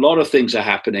a lot of things are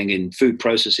happening in food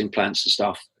processing plants and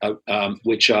stuff,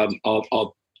 which are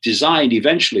designed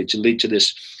eventually to lead to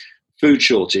this food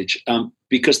shortage.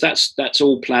 Because that's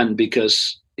all planned.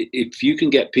 Because if you can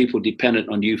get people dependent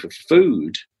on you for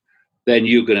food, then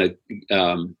you're going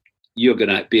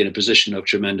to be in a position of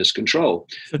tremendous control.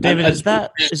 So, David, is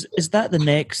that the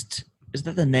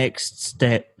next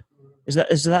step?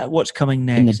 Is that what's coming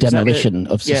next? In the demolition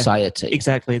of society. Yeah,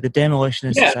 exactly, the demolition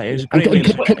of society.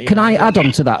 Can I add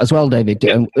on to that as well, David?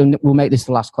 Yeah. And we'll make this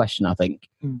the last question, I think,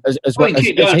 as well as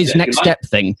his next step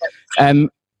thing. And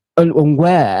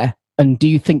where, and do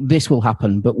you think this will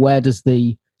happen, but where does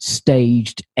the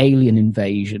staged alien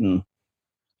invasion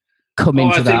come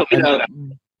into that?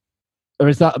 Or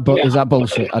is that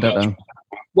bullshit? I don't know.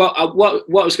 Well, what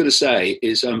I was going to say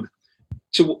is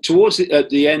towards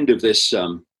the end of this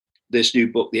new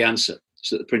book, The Answer,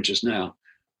 it's at the printers now.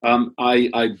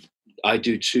 I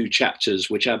do 2 chapters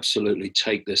which absolutely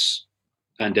take this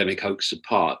pandemic hoax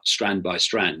apart, strand by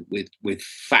strand, with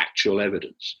factual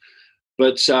evidence.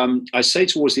 But I say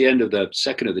towards the end of the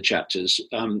second of the chapters,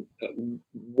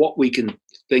 what we can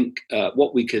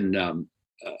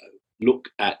look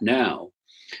at now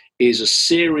is a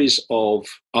series of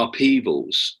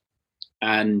upheavals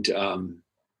and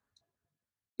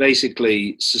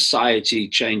basically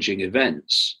society-changing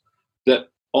events that,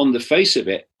 on the face of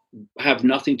it, have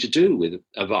nothing to do with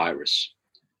a virus.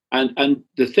 And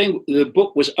the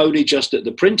book was only just at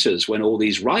the printers when all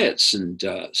these riots and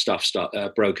stuff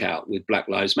broke out with Black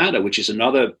Lives Matter, which is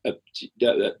another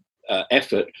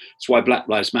effort. It's why Black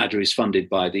Lives Matter is funded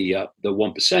by the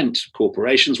 1%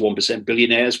 corporations, 1%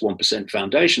 billionaires, 1%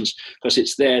 foundations, because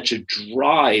it's there to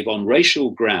drive on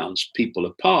racial grounds people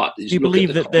apart. Do you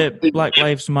believe that the Black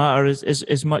Lives Matter is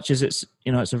as much as it's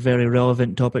a very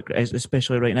relevant topic,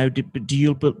 especially right now? Do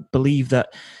you believe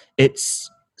that it's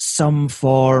some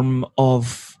form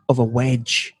of a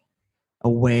wedge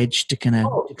to kind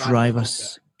of drive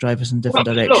us in different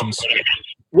directions? Look,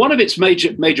 one of its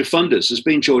major funders has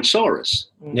been George Soros.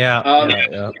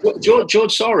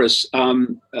 George Soros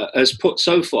has put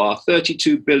so far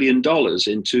 $32 billion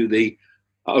into the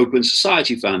Open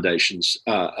Society Foundations,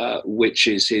 which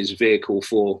is his vehicle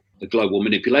for the global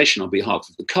manipulation on behalf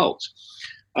of the cult.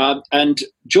 And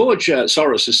George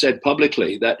Soros has said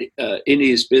publicly that in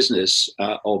his business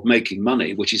of making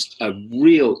money, which is a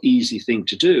real easy thing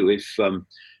to do if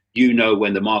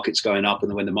when the market's going up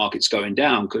and when the market's going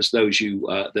down, because those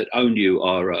that own you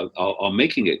are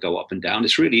making it go up and down.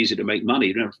 It's really easy to make money.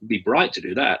 You don't have to be bright to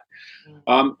do that.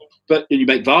 But you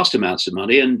make vast amounts of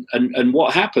money. And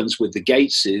what happens with the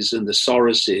Gateses and the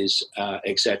Soroses,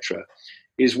 etc.,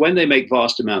 is when they make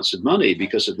vast amounts of money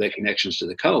because of their connections to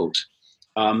the cult,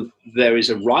 there is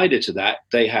a rider to that.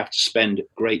 They have to spend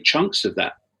great chunks of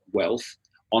that wealth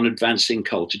on advancing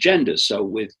cult agendas. So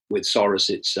with Soros,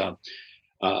 it's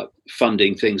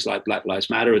funding things like Black Lives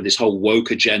Matter and this whole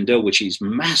woke agenda, which he's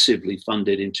massively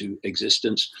funded into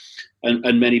existence,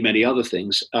 and many, many other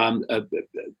things.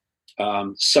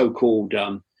 So-called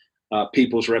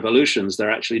people's revolutions.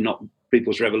 They're actually not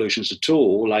people's revolutions at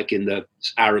all, like in the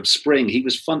Arab Spring. He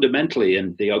was fundamentally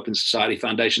in the Open Society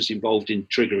Foundations involved in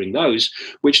triggering those,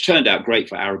 which turned out great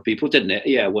for Arab people, didn't it?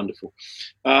 Yeah, wonderful.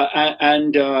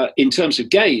 And in terms of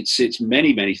Gates, it's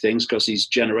many, many things because he's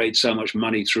generated so much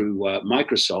money through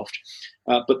Microsoft.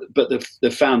 But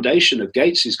the foundation of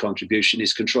Gates's contribution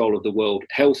is control of the World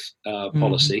Health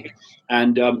Policy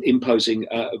and imposing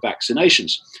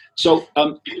vaccinations. So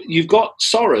you've got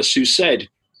Soros, who said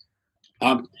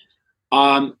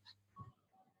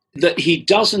that he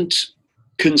doesn't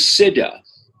consider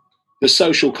the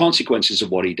social consequences of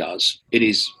what he does in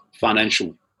his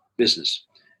financial business.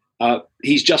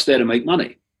 He's just there to make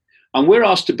money. And we're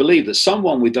asked to believe that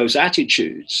someone with those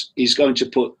attitudes is going to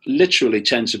put literally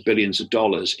tens of billions of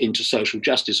dollars into social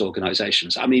justice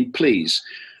organizations. I mean, please.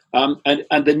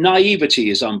 And the naivety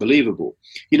is unbelievable.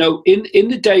 You know, in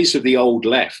the days of the old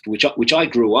left, which I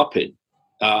grew up in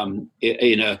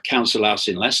a council house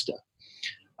in Leicester,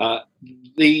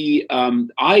 the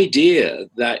idea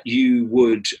that you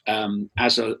would,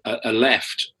 as a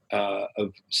left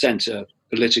of centre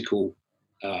political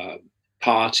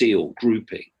party or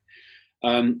grouping,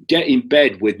 get in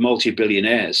bed with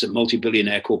multi-billionaires and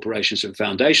multi-billionaire corporations and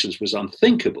foundations was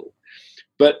unthinkable.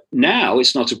 But now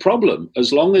it's not a problem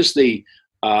as long as these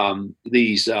one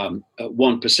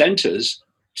percenters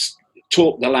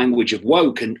talk the language of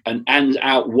woke and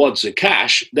out wads of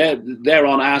cash. They're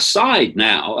on our side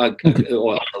now,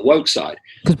 or on the woke side.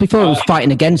 Because before it was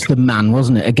fighting against the man,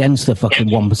 wasn't it? Against the fucking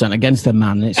 1%, against the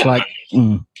man. It's like,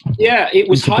 yeah, it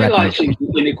was highlighting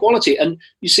inequality. And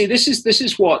you see, this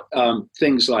is what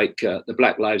things like the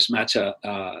Black Lives Matter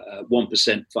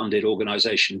 1% funded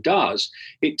organization does.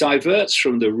 It diverts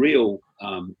from the real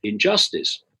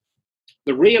injustice.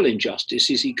 The real injustice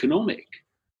is economic.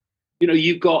 You know,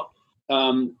 you've got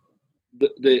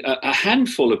a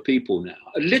handful of people now,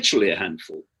 literally a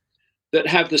handful, that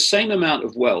have the same amount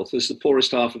of wealth as the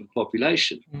poorest half of the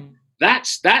population.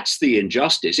 That's the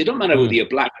injustice. It doesn't matter whether you're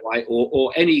black, white,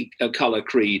 or any color,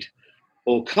 creed,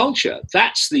 or culture.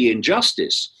 That's the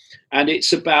injustice. And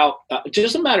it's about, it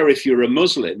doesn't matter if you're a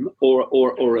Muslim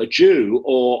or a Jew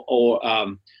or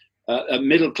a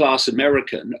middle-class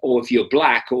American, or if you're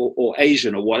black or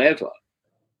Asian or whatever.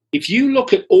 If you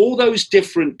look at all those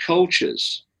different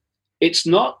cultures, it's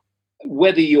not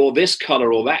whether you're this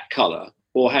color or that color,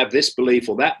 or have this belief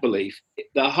or that belief.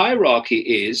 The hierarchy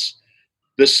is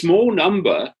the small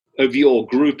number of your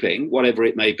grouping, whatever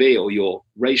it may be, or your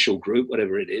racial group,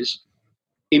 whatever it is,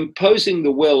 imposing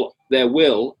their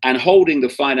will and holding the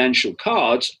financial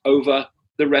cards over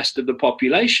the rest of the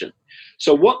population.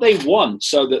 So what they want,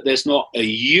 so that there's not a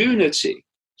unity,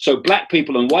 so black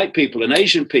people and white people and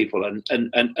Asian people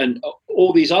and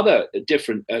all these other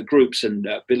different groups and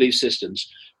belief systems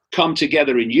come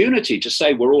together in unity to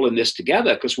say we're all in this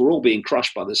together because we're all being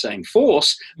crushed by the same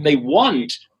force. They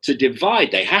want to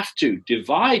divide. They have to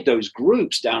divide those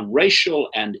groups down racial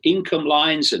and income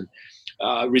lines and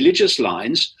religious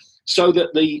lines, so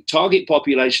that the target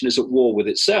population is at war with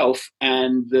itself,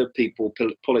 and the people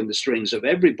pulling the strings of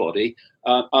everybody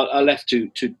are left to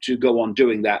go on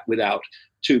doing that without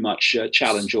too much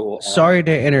challenge or sorry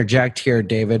to interject here,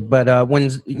 David, but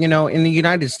when, you know, in the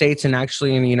United States, and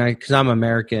actually in the United, because I'm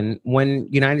American, when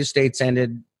United States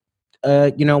ended,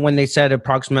 you know, when they said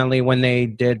approximately when they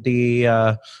did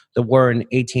the war in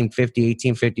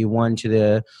 1851 to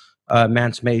the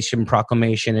Emancipation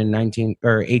Proclamation in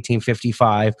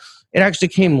 1855, it actually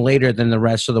came later than the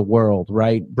rest of the world,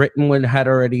 right? Britain had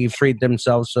already freed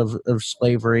themselves of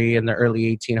slavery in the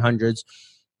early 1800s.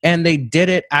 And they did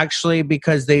it actually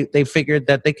because they figured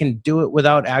that they can do it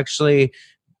without actually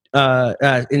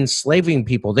enslaving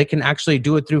people. They can actually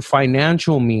do it through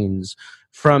financial means.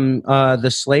 From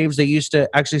the slaves, they used to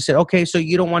actually say, okay, so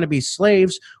you don't want to be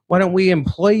slaves. Why don't we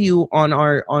employ you on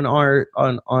our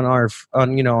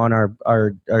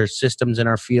systems and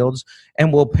our fields,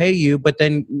 and we'll pay you, but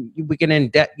then we can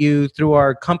indebt you through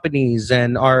our companies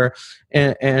and our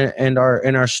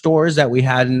stores that we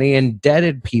had, and they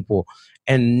indebted people.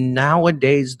 And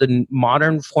nowadays, the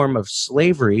modern form of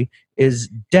slavery is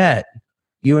debt.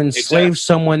 You enslave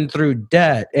someone through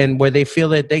debt, and where they feel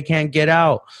that they can't get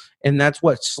out. And that's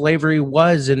what slavery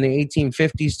was in the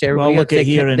 1850s to everybody else.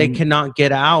 They cannot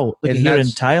get out. Look, and here in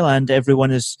Thailand,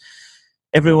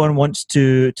 everyone wants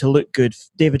to look good.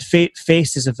 David,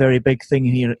 face is a very big thing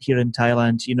here in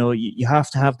Thailand. You know, you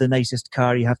have to have the nicest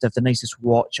car, you have to have the nicest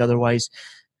watch, otherwise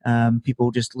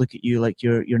people just look at you like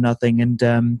you're nothing.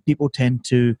 And people tend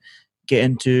to get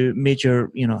into major,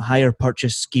 you know, hire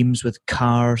purchase schemes with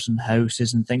cars and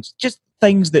houses and things, just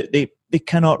things that they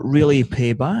cannot really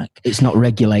pay back. It's not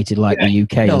regulated like the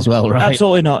UK as well, right?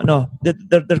 Absolutely not. No, they're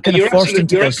kind of forced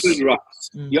into this. Absolutely right.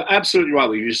 You're absolutely right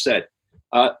what you just said.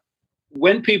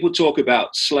 When people talk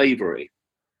about slavery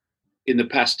in the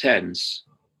past tense,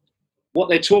 what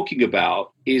they're talking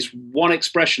about is one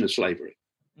expression of slavery.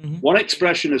 Mm-hmm. One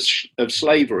expression of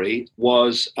slavery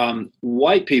was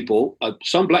white people,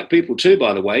 some black people too,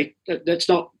 by the way. That's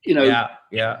not, you know.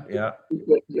 Yeah.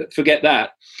 Forget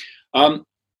that.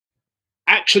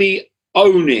 Actually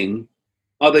owning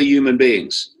other human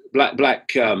beings, black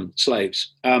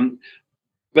slaves.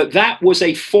 But that was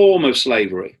a form of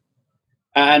slavery.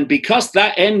 And because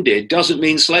that ended doesn't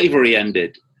mean slavery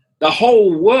ended. The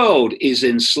whole world is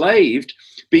enslaved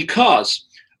because,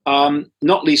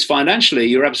 not least financially,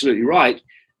 you're absolutely right,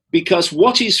 because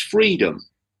what is freedom?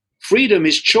 Freedom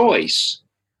is choice.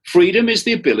 Freedom is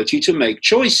the ability to make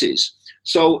choices.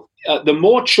 So the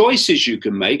more choices you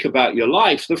can make about your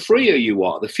life, the freer you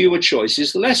are. The fewer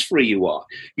choices, the less free you are.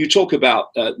 You talk about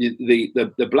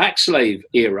the black slave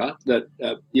era that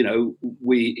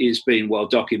is being well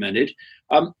documented.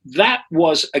 That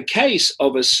was a case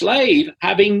of a slave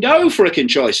having no frickin'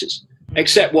 choices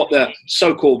except what the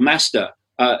so-called master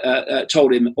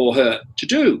told him or her to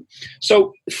do.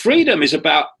 So freedom is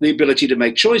about the ability to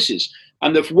make choices.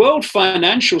 And the world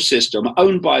financial system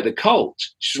owned by the cult,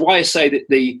 which is why I say that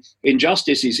the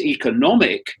injustice is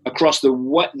economic across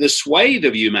the swathe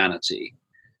of humanity,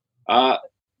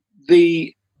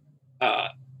 the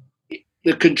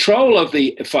control of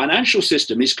the financial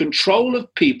system is control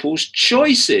of people's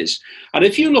choices. And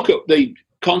if you look at the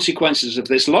consequences of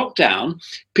this lockdown,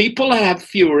 people have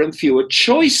fewer and fewer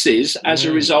choices as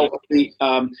a result of the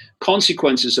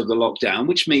consequences of the lockdown,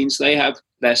 which means they have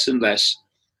less and less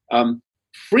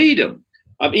freedom.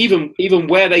 Even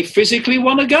where they physically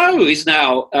want to go is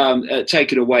now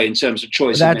taken away in terms of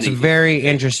choice. That's very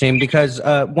interesting, because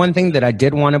one thing that I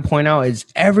did want to point out is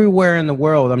everywhere in the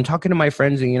world, I'm talking to my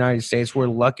friends in the United States, we're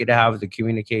lucky to have the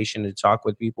communication to talk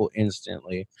with people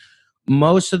instantly.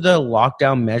 Most of the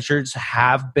lockdown measures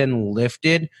have been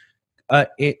lifted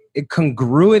it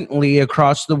congruently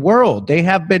across the world. They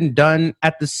have been done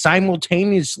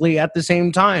simultaneously at the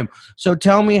same time. So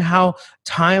tell me how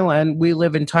we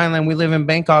live in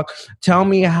Bangkok. Tell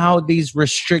me how these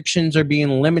restrictions are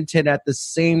being limited at the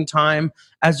same time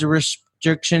as the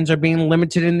restrictions are being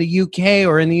limited in the UK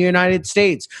or in the United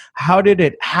States. How did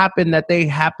it happen that they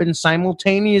happen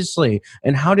simultaneously?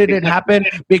 And how did it happen?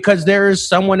 Because there is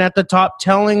someone at the top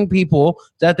telling people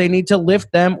that they need to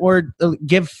lift them or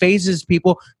give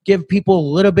people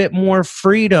a little bit more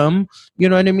freedom, you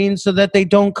know what I mean? So that they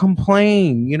don't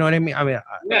complain, you know what I mean?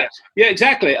 Yeah,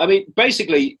 exactly. I mean,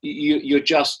 basically you're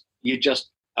just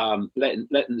letting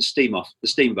the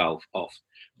steam valve off.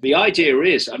 The idea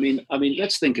is, I mean,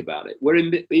 let's think about it. We're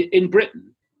in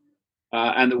Britain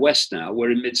and the West now. We're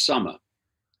in midsummer.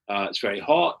 It's very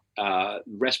hot.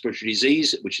 Respiratory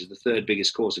disease, which is the third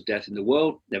biggest cause of death in the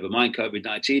world. Never mind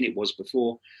COVID-19, it was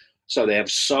before. So they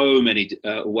have so many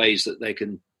ways that they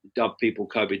can dub people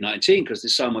COVID-19 because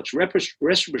there's so much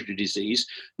respiratory disease,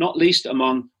 not least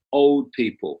among old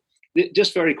people.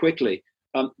 Just very quickly,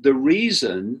 the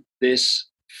reason this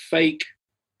fake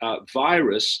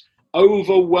virus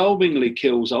overwhelmingly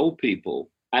kills old people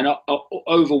and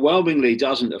overwhelmingly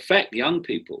doesn't affect young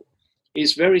people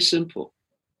is very simple.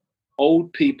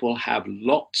 Old people have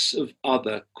lots of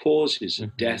other causes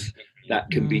of death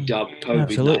that can be dubbed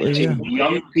COVID-19. Yeah.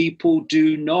 Young people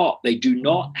do not. They do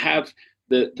not have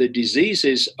the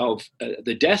diseases of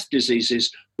the death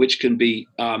diseases which can be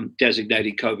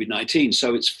designated COVID-19.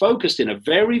 So it's focused in a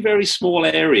very, very small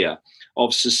area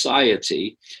of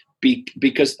society.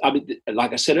 Because, I mean,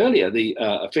 like I said earlier, the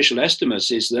official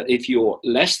estimate is that if you're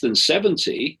less than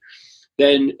 70,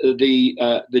 then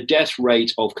the death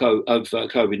rate of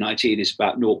COVID-19 is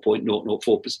about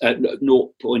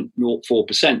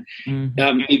 0.04%,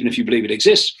 even if you believe it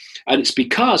exists. And it's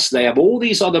because they have all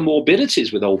these other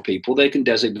morbidities with old people. They can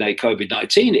designate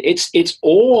COVID-19. It's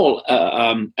all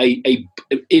in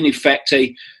effect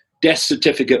a death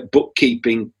certificate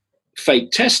bookkeeping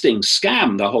fake testing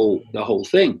scam, the whole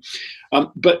thing.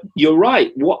 But you're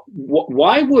right.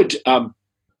 Why would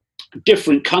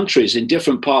different countries in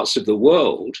different parts of the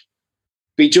world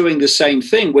be doing the same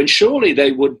thing when surely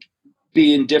they would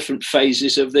be in different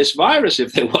phases of this virus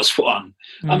if there was one?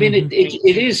 I mean,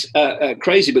 it is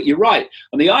crazy, but you're right.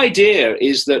 And the idea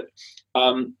is that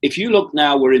if you look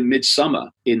now, we're in midsummer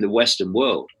in the Western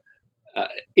world.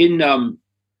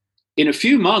 In a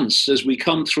few months, as we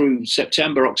come through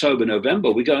September, October, November,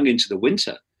 we're going into the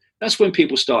winter. That's when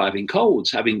people start having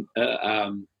colds, having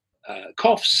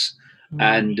coughs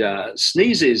and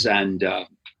sneezes and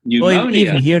pneumonia. Well,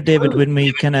 even here, David, when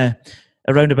we kind of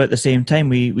around about the same time,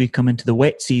 we come into the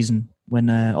wet season when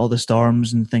all the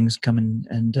storms and things come in,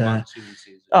 and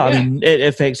I mean, it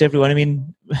affects everyone. I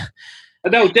mean.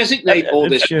 They'll designate all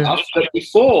this stuff, but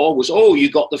before was,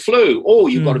 you got the flu,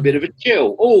 you've got a bit of a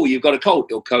chill, you've got a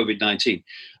cold, or COVID-19,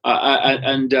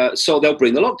 and so they'll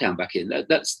bring the lockdown back in.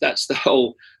 That's the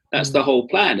whole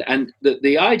plan, and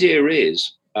the idea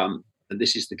is, and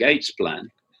this is the Gates plan,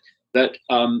 that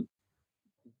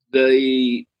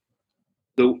the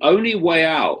only way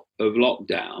out of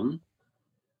lockdown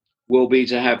will be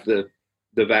to have the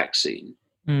vaccine.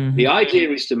 The idea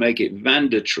is to make it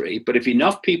mandatory, but if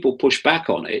enough people push back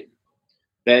on it,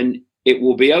 then it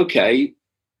will be okay.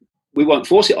 We won't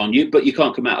force it on you, but you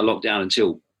can't come out of lockdown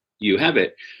until you have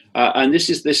it. And this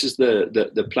is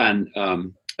the plan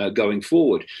going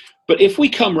forward. But if we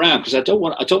come round, because I don't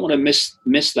want to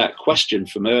miss that question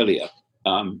from earlier,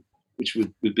 which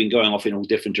we've been going off in all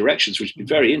different directions, which has been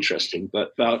very interesting.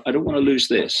 But I don't want to lose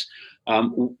this.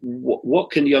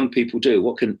 What can young people do?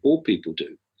 What can all people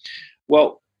do?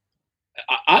 Well,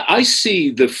 I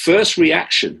see the first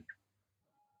reaction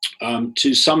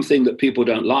to something that people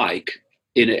don't like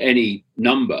in any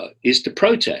number is to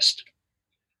protest.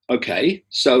 Okay,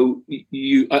 so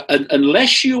you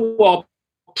unless you are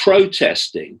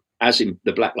protesting, as in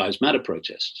the Black Lives Matter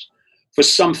protests, for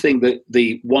something that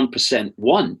the 1%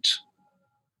 want,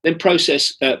 then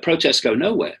protests go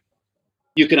nowhere.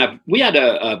 You can have. We had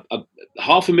a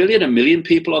 500,000, 1 million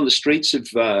people on the streets of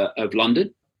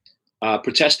London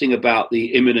protesting about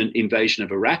the imminent invasion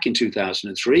of Iraq in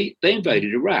 2003. They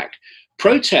invaded Iraq.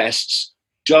 Protests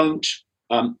don't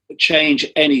change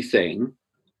anything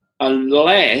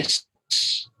unless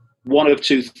one of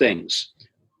two things.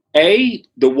 A,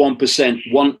 the 1%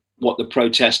 want what the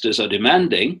protesters are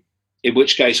demanding, in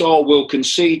which case, we'll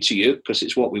concede to you because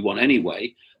it's what we want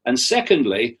anyway. And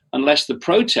secondly, unless the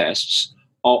protests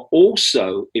are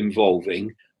also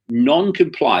involving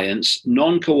non-compliance,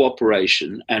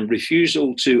 non-cooperation, and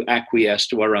refusal to acquiesce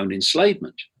to our own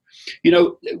enslavement. You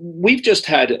know, we've just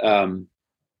had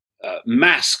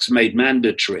masks made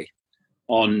mandatory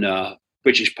on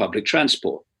British public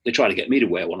transport. They tried to get me to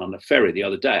wear one on a ferry the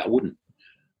other day. I wouldn't.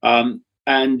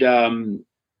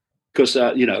 Because,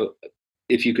 you know,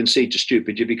 if you concede to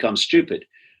stupid, you become stupid.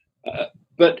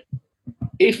 But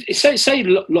if say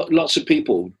lots of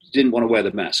people didn't want to wear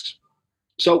the masks,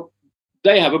 so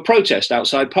they have a protest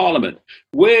outside Parliament.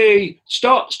 We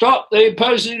stop the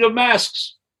imposing of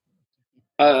masks.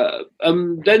 Then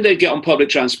they get on public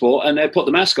transport and they put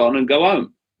the mask on and go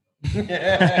home. You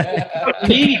don't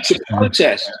need to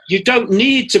protest. You don't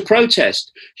need to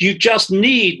protest. You just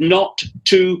need not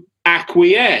to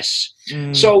acquiesce.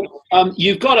 So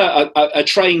you've got a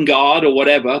train guard or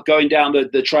whatever going down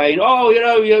the train.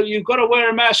 You've got to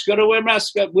wear a mask. Got to wear a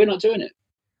mask. We're not doing it.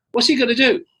 What's he going to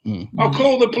do? I'll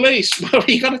call the police. Well,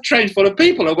 you got a train full of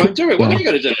people who won't do it. What are you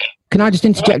going to do? Can I just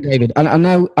interject, David? And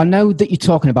I know that you're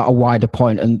talking about a wider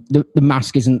point, and the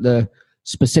mask isn't the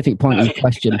specific point of the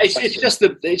question. It's just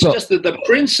the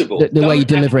principle. The way you're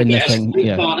delivering the thing.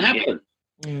 It can't happen.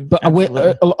 But a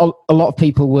lot of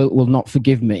people will not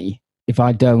forgive me if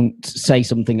I don't say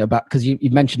something about, because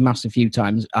you've mentioned masks a few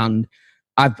times, and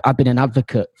I've been an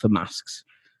advocate for masks.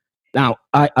 Now,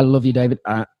 I love you, David.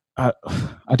 I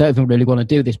don't even really want to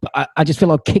do this, but I just feel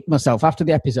I'll kick myself after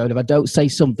the episode if I don't say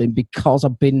something, because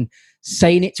I've been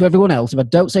saying it to everyone else. If I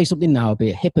don't say something now, I'll be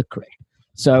a hypocrite.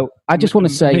 So I just want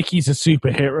to say, Mickey's a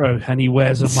superhero and he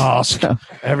wears a mask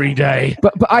every day.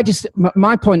 But I just,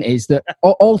 my point is that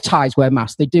all Thais wear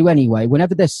masks. They do anyway.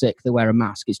 Whenever they're sick, they wear a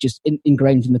mask. It's just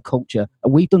ingrained in the culture.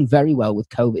 And we've done very well with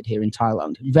COVID here in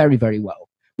Thailand. Very, very well.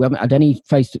 We haven't had any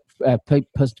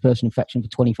person-to-person infection for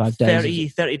 25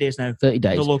 days. 30 days now. 30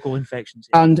 days. No local infections.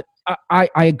 Yeah. And I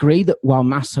agree that while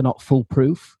masks are not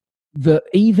foolproof, that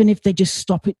even if they just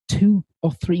stop it 2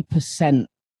 or 3%,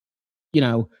 you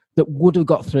know, that would have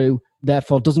got through,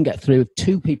 therefore doesn't get through if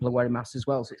 2 people are wearing masks as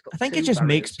well. So it's got I think two it just barriers.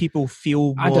 makes people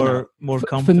feel more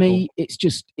comfortable. For me, it's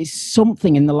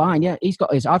something in the line. Yeah, he's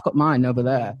got his, I've got mine over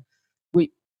there.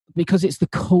 Because it's the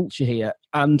culture here,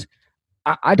 and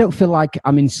I don't feel like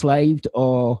I'm enslaved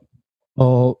or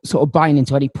sort of buying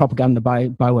into any propaganda by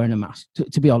wearing a mask.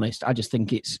 To be honest, I just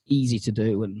think it's easy to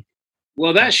do. And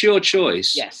well, that's your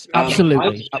choice. Yes,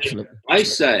 absolutely, absolutely. I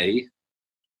say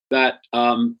that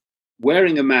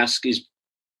wearing a mask is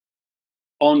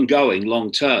ongoing,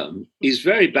 long term, is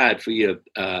very bad for your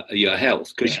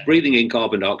health, because you're breathing in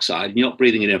carbon dioxide and you're not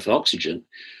breathing in enough oxygen.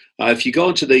 If you go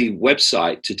onto the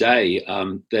website today,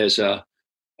 there's a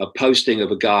posting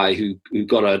of a guy who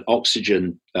got an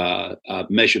oxygen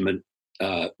measurement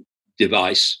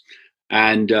device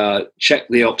and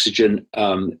checked the oxygen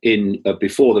in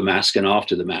before the mask and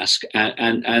after the mask,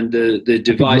 and the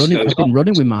device I've been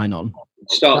running with mine on.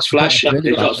 Starts flashing.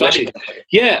 It starts flashing.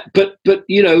 Yeah, but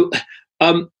you know,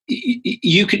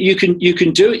 you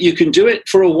can do it. You can do it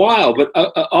for a while, but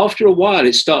after a while,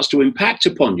 it starts to impact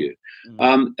upon you.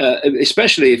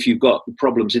 Especially if you've got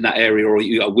problems in that area or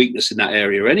you got a weakness in that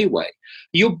area anyway.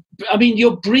 You're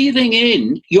breathing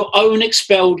in your own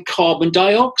expelled carbon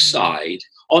dioxide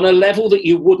on a level that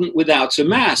you wouldn't without a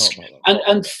mask.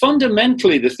 And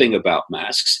fundamentally, the thing about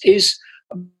masks is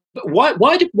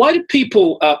why do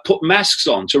people put masks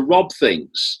on to rob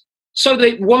things? so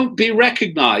they won't be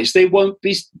recognized. They won't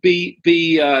be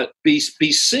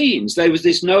seen.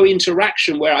 There's no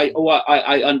interaction where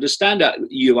I understand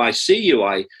you, I see you,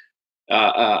 I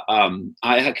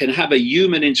can have a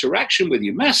human interaction with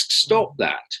you. Masks stop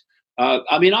that.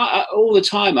 I mean, all the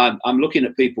time I'm looking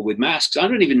at people with masks. I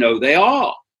don't even know who they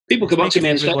are. People come up to me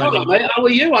and say, "Oh, mate, how are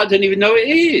you?" I don't even know it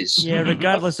is. Yeah,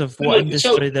 regardless of what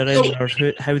industry they're in or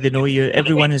how they know you,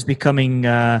 everyone is becoming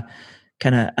kind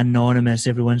of anonymous.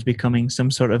 Everyone's becoming some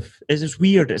sort of. It's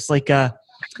weird. It's like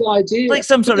like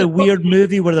some sort of weird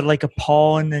movie where they're like a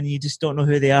pawn and you just don't know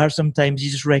who they are. Sometimes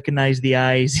you just recognize the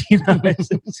eyes. You know. But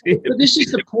this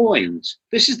is the point.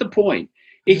 This is the point.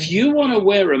 If you want to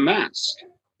wear a mask,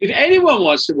 if anyone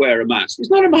wants to wear a mask, it's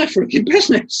none of my freaking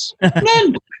business.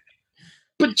 None.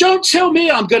 But don't tell me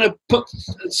I'm going to put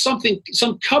some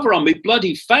cover on my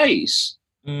bloody face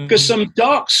because some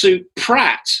dark suit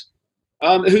prat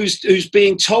who's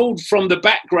being told from the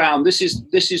background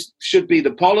this should be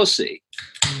the policy,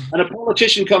 and a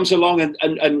politician comes along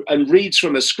and reads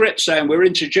from a script saying we're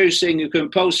introducing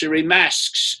compulsory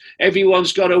masks.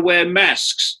 Everyone's got to wear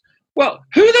masks. Well,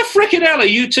 who the frickin' hell are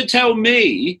you to tell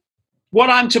me what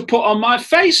I'm to put on my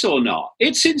face or not?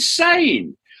 It's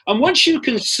insane. And once you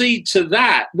concede to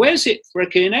that, where's it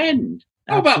frickin' end?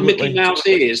 How about Mickey Mouse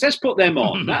ears? Let's put them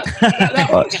on.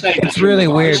 It's really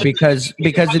weird because in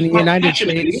the United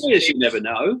States, you never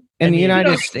know. In the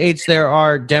United States, there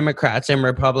are Democrats and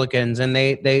Republicans, and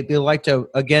they like to,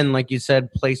 again, like you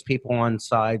said, place people on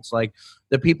sides. Like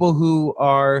the people who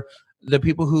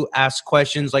ask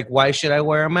questions like, why should I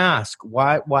wear a mask?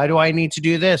 Why do I need to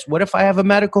do this? What if I have a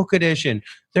medical condition?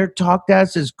 They're talked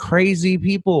as crazy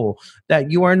people,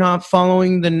 that you are not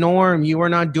following the norm. You are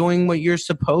not doing what you're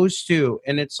supposed to.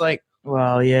 And it's like,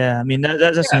 well, yeah, I mean,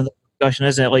 that's another discussion,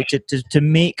 isn't it? Like to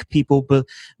make people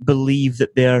believe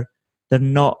that they're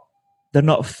not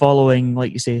following,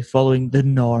 like you say, following the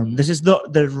norm. This is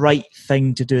not the right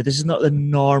thing to do. This is not the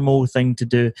normal thing to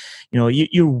do. You know,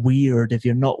 you're weird if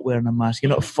you're not wearing a mask. You're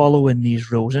not following these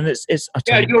rules, and it's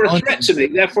you're a threat to me.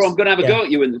 Therefore, I'm going to have a go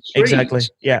at you in the street. Exactly.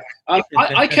 Yeah.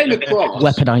 I came across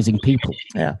weaponizing people.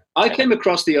 Yeah. I came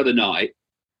across the other night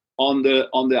on the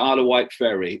Isle of Wight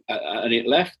ferry, and it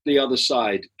left the other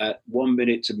side at 1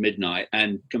 minute to midnight,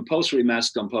 and compulsory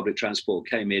masks on public transport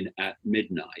came in at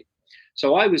midnight.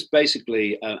 So I was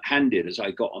basically handed, as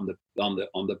I got on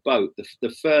the boat,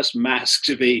 the first mask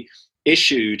to be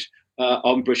issued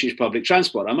on British public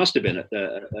transport. I must have been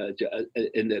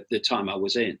in the time I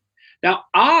was in. Now,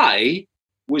 I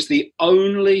was the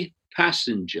only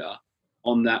passenger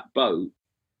on that boat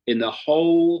in the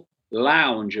whole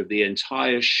lounge of the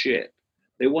entire ship.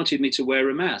 They wanted me to wear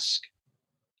a mask.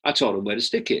 I told them where to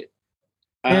stick it.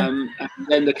 And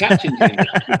then the captain came down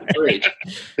to the bridge.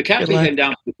 The captain came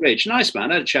down to the bridge. Nice man,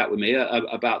 had a chat with me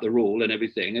about the rule and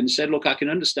everything, and said, "Look, I can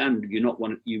understand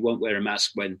you won't wear a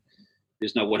mask when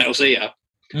there's no one else here.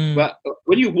 But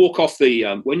when you walk off the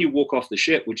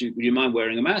ship, would you mind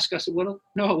wearing a mask?" I said, "Well,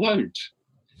 no, I won't,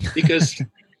 because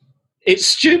it's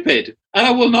stupid, and I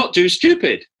will not do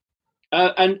stupid."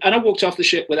 And I walked off the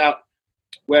ship without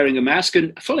wearing a mask,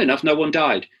 and funnily enough, no one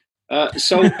died.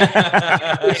 So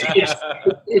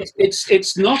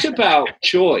it's not about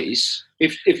choice.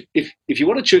 If you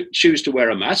want to choose to wear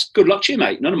a mask, good luck to you,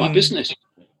 mate. None of my business.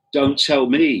 Don't tell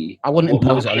me. I wouldn't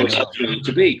impose on you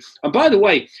to be. And by the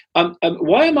way,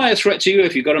 why am I a threat to you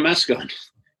if you've got a mask on?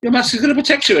 Your mask is going to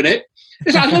protect you, innit?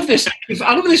 I love this.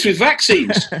 I love this with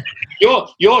vaccines. Your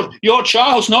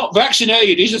child's not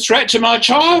vaccinated. He's a threat to my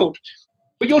child.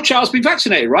 But your child's been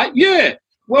vaccinated, right? Yeah.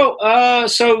 Well,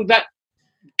 so that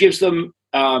gives them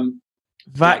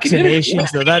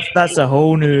vaccinations. Though that's a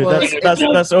whole new.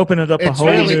 That's opening up a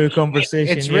whole new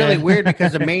conversation. It's really weird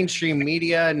because the mainstream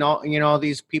media and all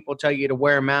these people tell you to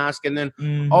wear a mask, and then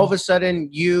all of a sudden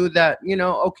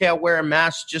okay, I'll wear a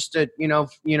mask just to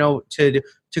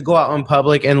to go out in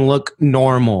public and look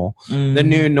normal, the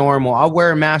new normal. I'll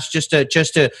wear a mask just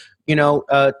to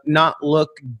not look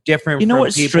different.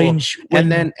 What's people. Strange?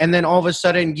 And then all of a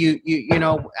sudden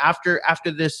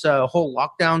after this whole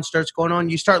lockdown starts going on,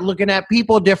 you start looking at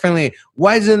people differently.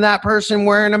 Why isn't that person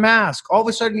wearing a mask? All of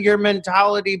a sudden your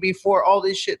mentality before all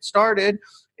this shit started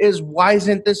is, why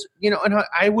isn't this, and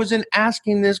I wasn't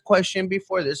asking this question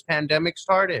before this pandemic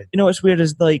started. What's weird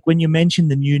is, like, when you mention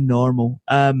the new normal,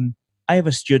 I have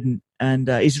a student, and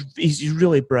he's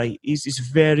really bright. He's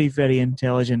very, very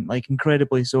intelligent, like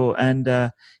incredibly so,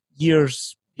 and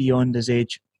years beyond his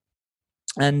age.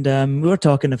 And we were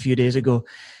talking a few days ago,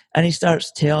 and he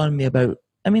starts telling me about.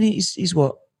 I mean, he's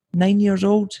what, 9 years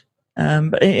old,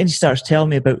 and he starts telling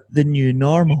me about the new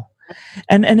normal.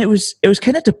 And it was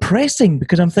kind of depressing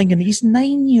because I'm thinking he's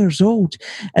 9 years old,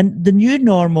 and the new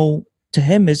normal to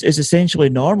him is essentially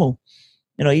normal.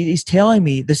 You know, he's telling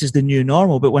me this is the new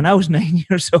normal, but when I was 9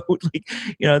 years old, like,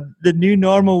 you know, the new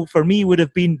normal for me would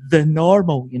have been the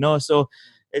normal. You know, so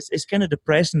it's kind of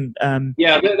depressing.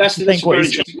 That's what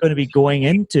he's going to be going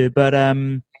into, but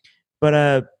you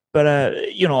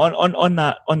know, on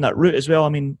that route as well. I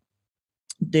mean,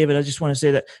 David, I just want to say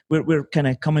that we're kind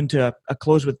of coming to a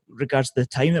close with regards to the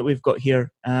time that we've got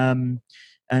here, and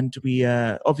we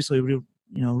obviously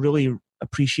really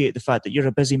appreciate the fact that you're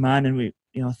a busy man, and we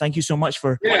thank you so much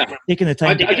for taking the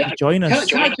time to join us.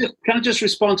 Can I just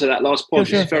respond to that last point?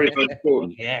 Sure. It's very, very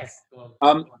important. Yes.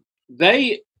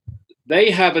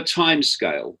 They have a time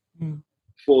scale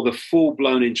for the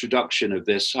full-blown introduction of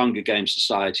this Hunger Games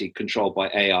society controlled by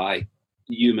AI,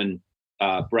 human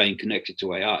brain connected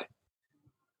to AI.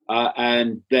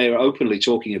 And they're openly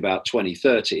talking about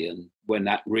 2030 and when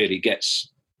that really gets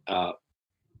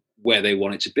where they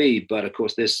want it to be. But of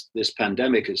course, this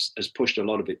pandemic has pushed a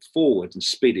lot of it forward and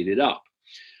speeded it up.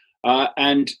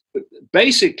 And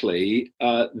basically,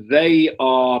 they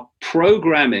are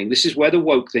programming, this is where the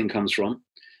woke thing comes from,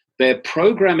 they're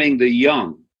programming the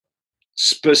young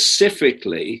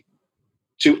specifically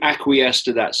to acquiesce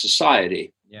to that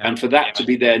society. Yeah. And for that to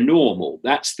be their normal.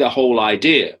 That's the whole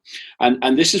idea.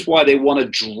 And this is why they want to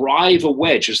drive a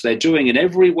wedge, as they're doing in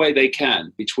every way they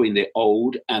can, between the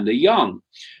old and the young.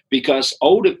 Because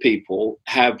older people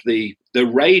have the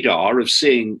radar of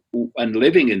seeing and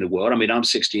living in the world. I mean, I'm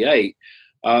 68.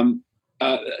 I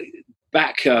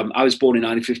was born in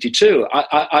 1952.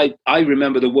 I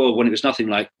remember the world when it was nothing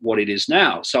like what it is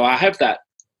now. So I have that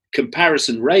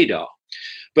comparison radar.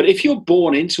 But if you're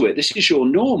born into it, this is your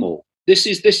normal. This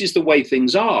is the way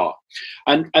things are.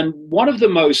 And one of the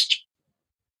most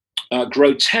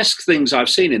grotesque things I've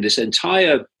seen in this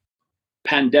entire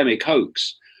pandemic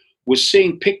hoax was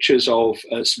seeing pictures of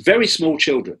very small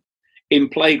children in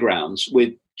playgrounds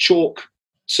with chalk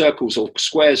circles or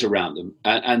squares around them,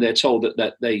 and they're told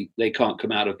that they can't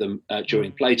come out of them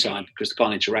during playtime because they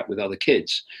can't interact with other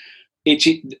kids.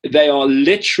 They are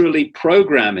literally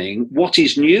programming what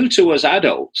is new to us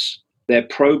adults. They're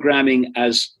programming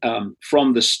as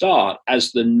from the start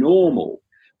as the normal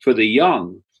for the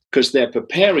young, because they're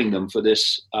preparing them for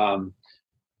this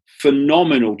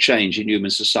phenomenal change in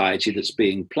human society that's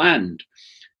being planned.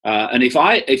 And if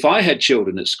I had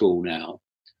children at school now,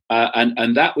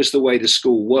 and that was the way the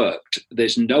school worked,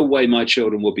 there's no way my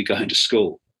children would be going to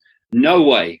school. No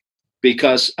way,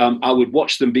 because I would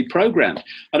watch them be programmed.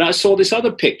 And I saw this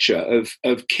other picture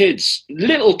of kids,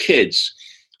 little kids,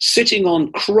 sitting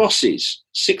on crosses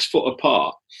 6 foot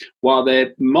apart while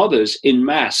their mothers in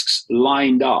masks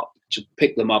lined up to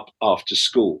pick them up after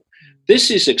school.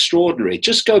 This is extraordinary.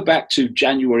 Just go back to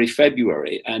January,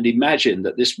 February, and imagine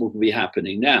that this will be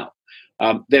happening now.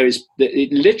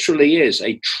 It literally is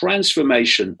a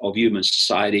transformation of human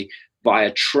society by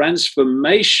a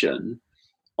transformation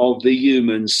of the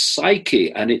human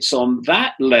psyche. And it's on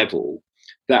that level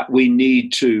that we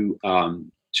need to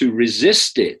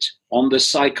resist it on the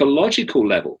psychological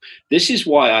level. This is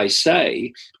why I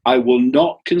say I will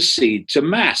not concede to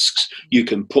masks. You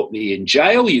can put me in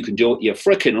jail. You can do what you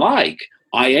frickin' like.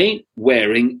 I ain't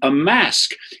wearing a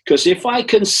mask. Because if I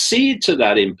concede to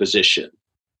that imposition,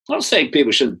 I'm not saying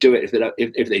people shouldn't do it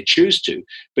if they choose to,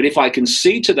 but if I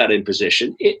concede to that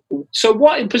imposition, so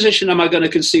what imposition am I going to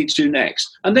concede to next?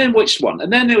 And then which one?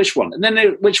 And then which one? And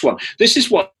then which one? This is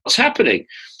what's happening.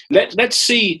 Let's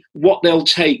see what they'll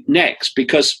take next,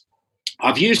 because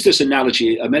I've used this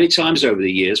analogy many times over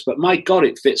the years, but my God,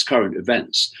 it fits current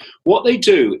events. What they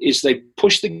do is they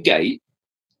push the gate,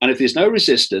 and if there's no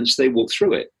resistance, they walk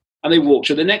through it. And they walk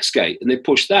to the next gate, and they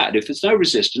push that. And if there's no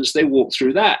resistance, they walk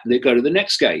through that, and they go to the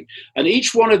next gate. And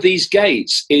each one of these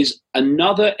gates is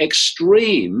another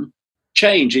extreme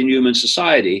change in human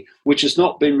society, which has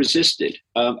not been resisted.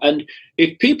 And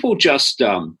if people just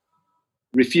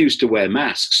refuse to wear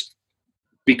masks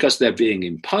because they're being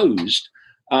imposed,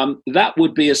 that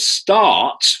would be a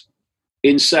start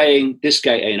in saying, this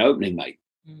gate ain't opening, mate.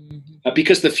 Mm-hmm.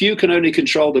 Because the few can only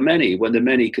control the many when the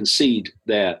many concede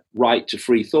their right to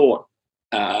free thought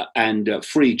and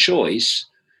free choice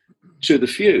to the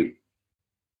few.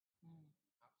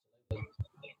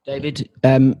 David,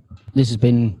 this has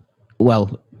been,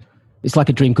 well, it's like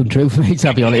a dream come true for me to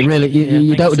have you on it. Really,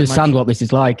 you don't understand what this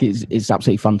is like. It's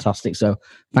absolutely fantastic. So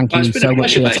thank you so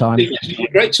much for your time. It's been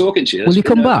great talking to you. Will you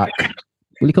come back?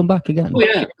 Will you come back again? Oh,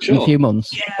 yeah, sure. In a few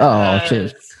months? Yes. Oh,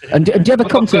 cheers. And do you ever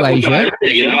come to Asia?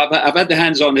 I've had the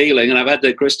hands-on healing and I've had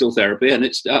the crystal therapy, and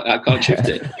I can't shift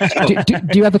it.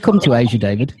 Do you ever come to Asia,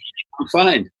 David? I'm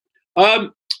fine.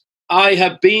 I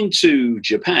have been to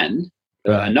Japan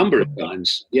a Right. number of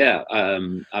times. Yeah,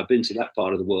 I've been to that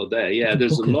part of the world there. Yeah,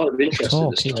 there's a lot of interest in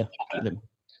this stuff.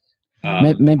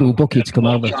 Maybe we'll book you to come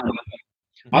over.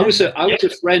 I was a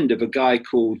friend of a guy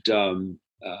called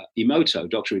Emoto,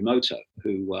 Dr. Emoto,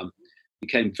 who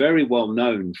became very well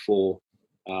known for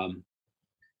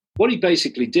what he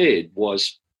basically did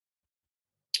was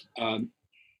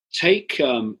take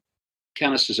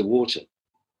canisters of water,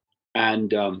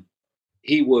 and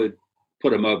he would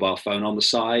put a mobile phone on the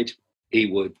side. He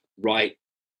would write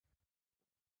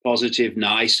positive,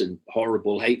 nice, and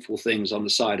horrible, hateful things on the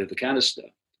side of the canister.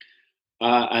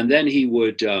 And then he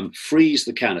would freeze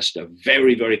the canister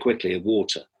very, very quickly of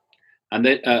water, and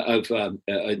then of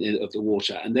the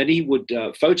water. And then he would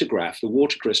photograph the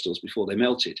water crystals before they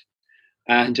melted.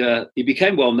 And he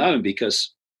became well known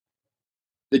because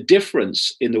the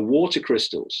difference in the water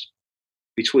crystals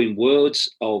between words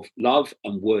of love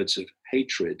and words of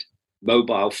hatred,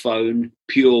 mobile phone,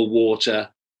 pure water,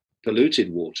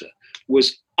 polluted water,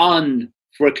 was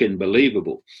unfrickin'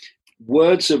 believable.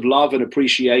 Words of love and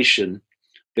appreciation,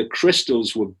 the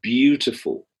crystals were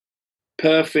beautiful,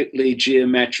 perfectly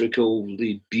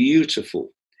geometrically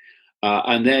beautiful.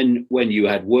 And then when you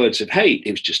had words of hate,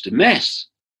 it was just a mess.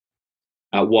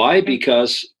 Why?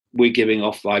 Because we're giving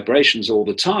off vibrations all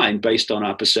the time based on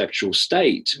our perceptual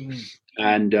state.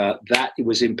 And that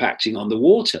was impacting on the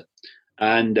water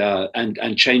and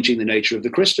changing the nature of the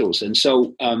crystals. And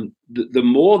so the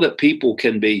more that people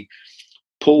can be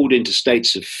pulled into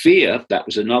states of fear, that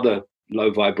was another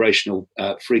low vibrational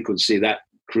frequency that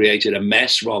created a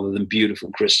mess rather than beautiful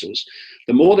crystals.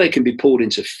 The more they can be pulled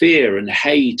into fear and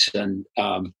hate and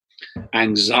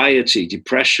anxiety,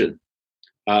 depression,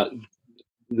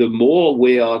 the more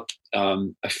we are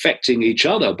affecting each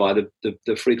other by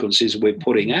the frequencies we're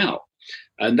putting out.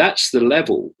 And that's the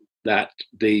level that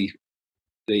the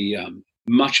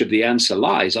much of the answer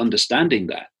lies, understanding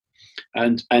that.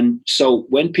 And so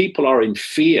when people are in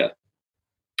fear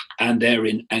and they're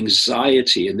in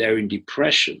anxiety and they're in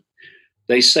depression,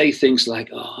 they say things like,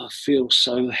 "Oh, I feel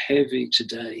so heavy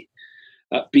today,"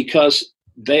 because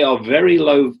they are very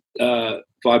low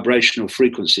vibrational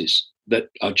frequencies that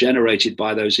are generated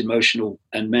by those emotional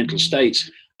and mental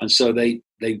states. And so they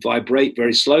vibrate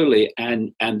very slowly,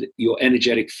 and your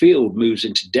energetic field moves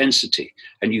into density,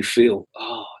 and you feel,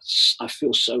 "Oh, I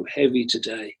feel so heavy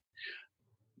today."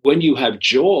 When you have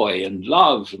joy and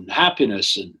love and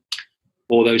happiness and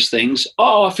all those things,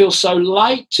 "Oh, I feel so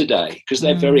light today," because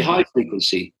they're very high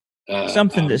frequency.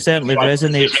 Something that certainly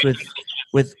resonates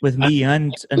with me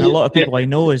and a lot of people I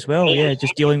know as well. Yeah,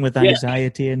 just dealing with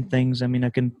anxiety and things. I mean,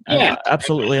 I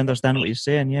absolutely understand what you're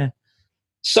saying. Yeah.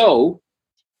 So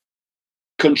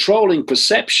controlling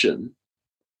perception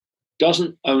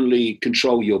doesn't only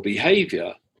control your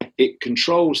behavior, it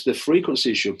controls the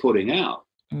frequencies you're putting out.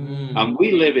 And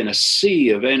we live in a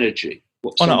sea of energy.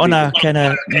 On a kind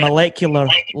of molecular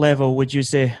level, would you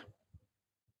say?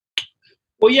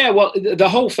 Well, yeah. Well, the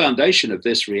whole foundation of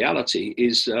this reality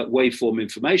is waveform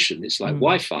information. It's like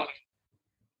Wi-Fi.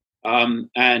 And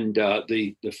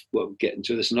we'll get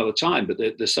into this another time, but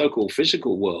the so-called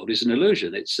physical world is an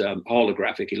illusion. It's a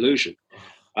holographic illusion.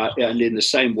 And in the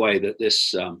same way that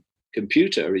this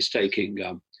computer is taking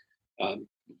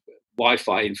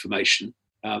Wi-Fi information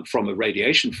from a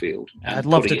radiation field. I'd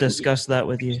love to discuss that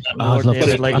with you. I'd love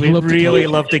to. We'd really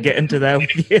love to get into that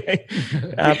with you.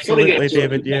 Absolutely,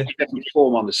 David. Yeah.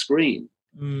 Form on the screen.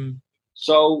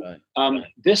 So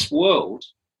this world,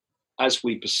 as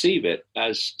we perceive it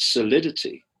as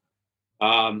solidity,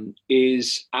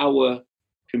 is our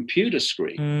computer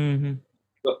screen.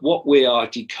 But what we are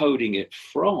decoding it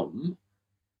from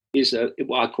is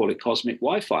I call it cosmic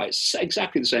Wi-Fi. It's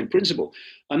exactly the same principle.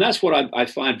 And that's what I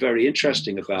find very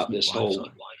interesting about this whole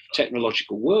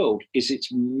technological world, is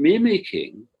it's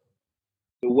mimicking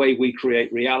the way we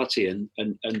create reality and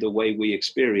the way we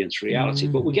experience reality.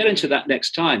 But we'll get into that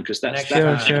next time, because that's sure.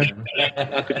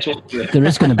 I could talk to There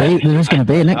is going to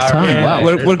be a next time. Yeah,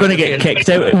 Wow. we're going to get kicked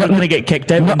out. We're going to get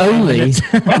kicked out. Not only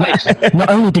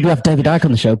did we have David Icke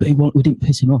on the show, but we didn't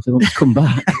piss him off. He wants to come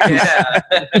back.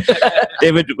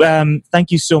 David,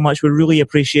 thank you so much. We really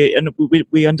appreciate it. And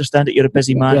we understand that you're a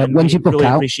busy man. Yeah, when's your book really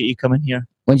out? Appreciate you coming here.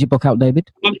 When's your book out,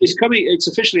 David? It's coming. It's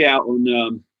officially out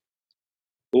on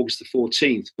August the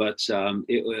 14th, but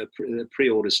the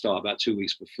pre-orders start about 2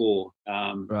 weeks before.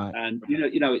 Right. And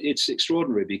you know, it's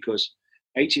extraordinary because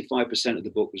 85% of the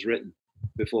book was written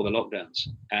before the lockdowns,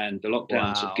 and the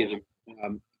lockdowns have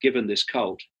given this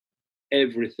cult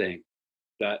everything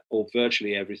that, or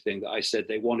virtually everything that I said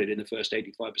they wanted in the first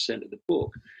 85% of the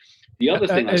book. The other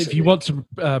thing, if you want some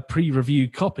pre-review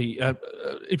copy,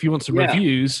 if you want some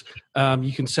reviews,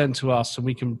 you can send to us, and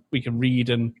we can read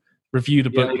and review the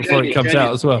book before it comes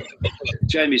out as well.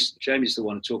 Jamie's the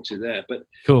one to talk to there. But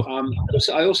cool.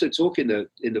 I also talk in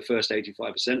the first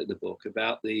 85% of the book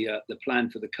about the plan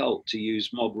for the cult to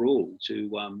use mob rule to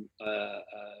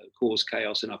cause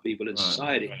chaos and upheaval in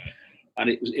society, and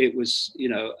it was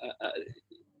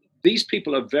these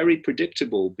people are very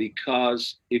predictable,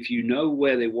 because if you know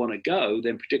where they want to go,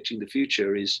 then predicting the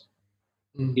future is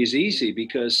easy,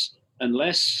 because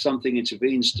unless something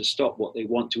intervenes to stop what they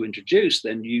want to introduce,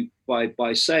 then you,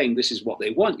 by saying this is what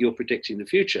they want, you're predicting the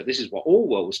future. This is what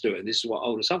Orwell was doing. This is what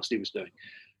Aldous Huxley was doing.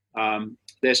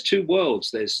 There's two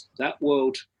worlds. There's that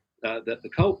world that the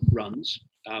cult runs,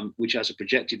 which has a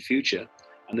projected future.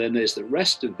 And then there's the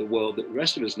rest of the world that the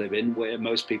rest of us live in, where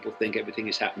most people think everything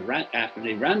is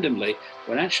happening randomly,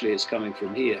 when actually it's coming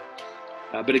from here.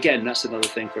 But again, that's another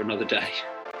thing for another day.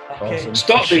 Okay.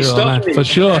 Stop me. For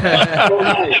sure.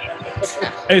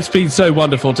 It's been so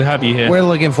wonderful to have you here. We're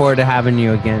looking forward to having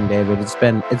you again, David. It's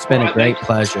been a great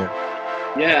pleasure.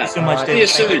 Yeah. So much, See you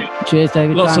soon. Cheers,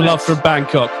 David. Lots of love from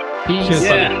Bangkok. Peace. Cheers,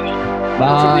 buddy. Yeah.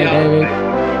 Bye, David.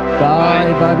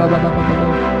 Bye. Bye. Bye. Bye. Bye. Bye. Bye.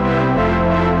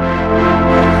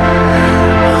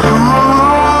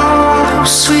 Oh,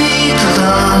 sweet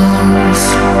love,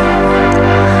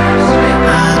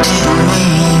 I didn't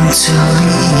mean to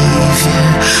leave you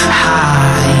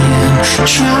high and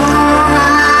dry,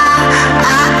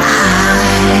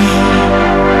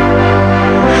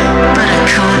 but I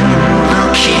couldn't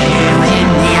look you in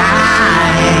the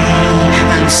eye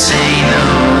and say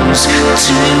those two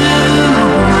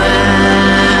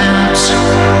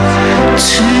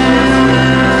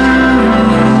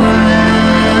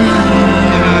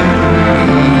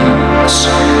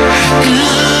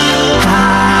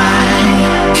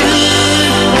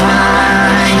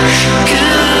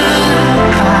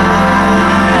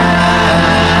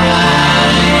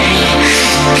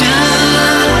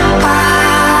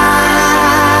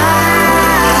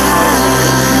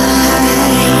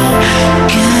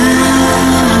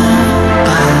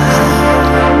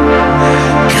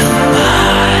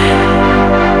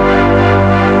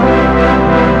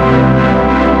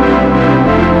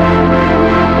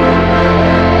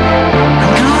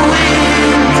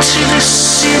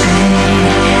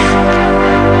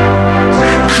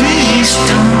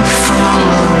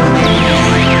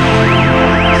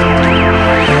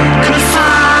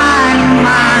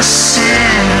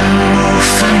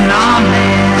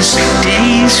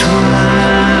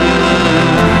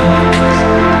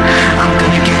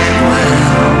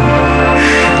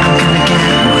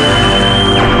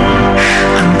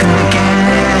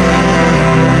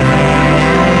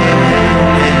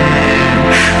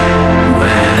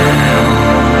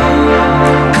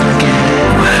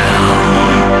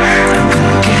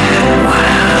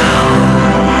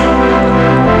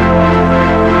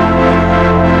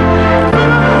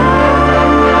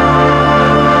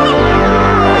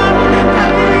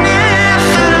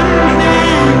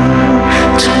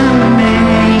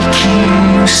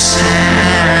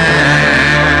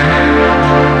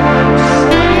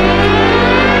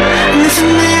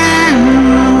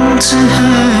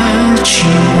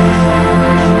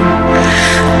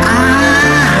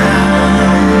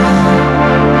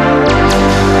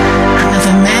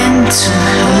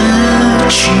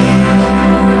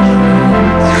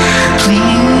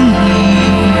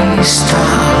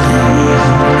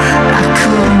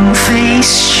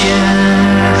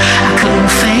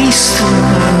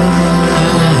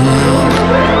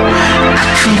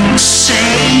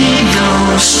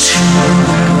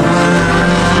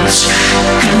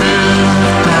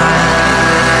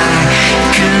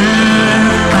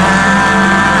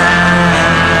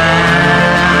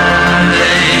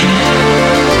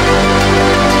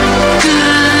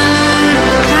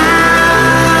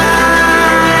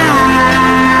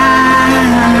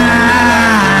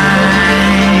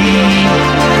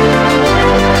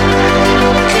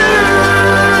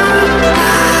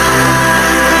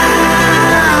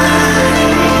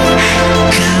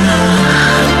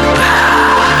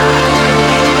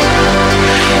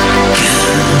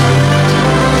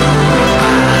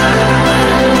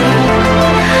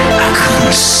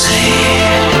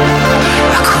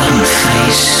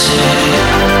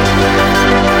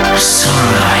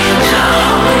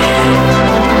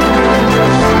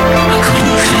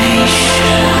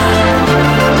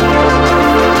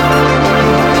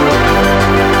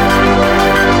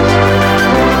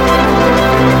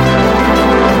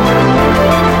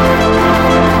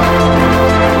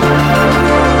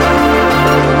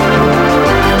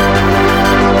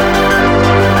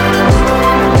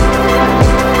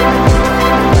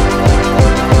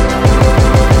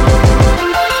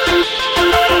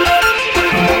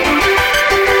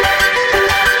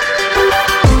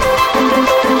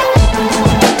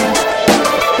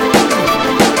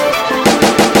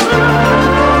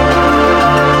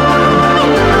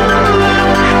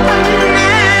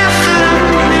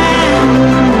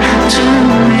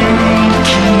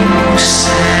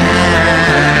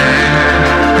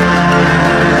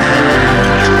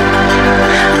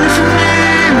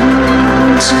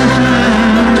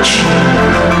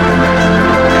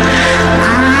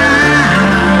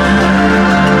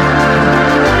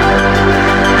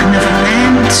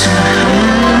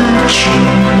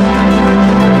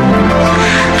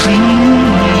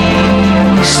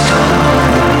Please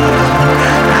don't.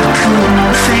 I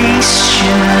couldn't face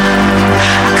you.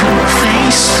 I couldn't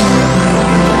face the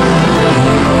world.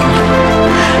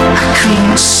 I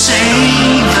couldn't say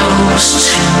those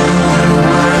two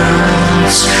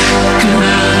words.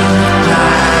 Goodbye,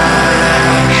 goodbye.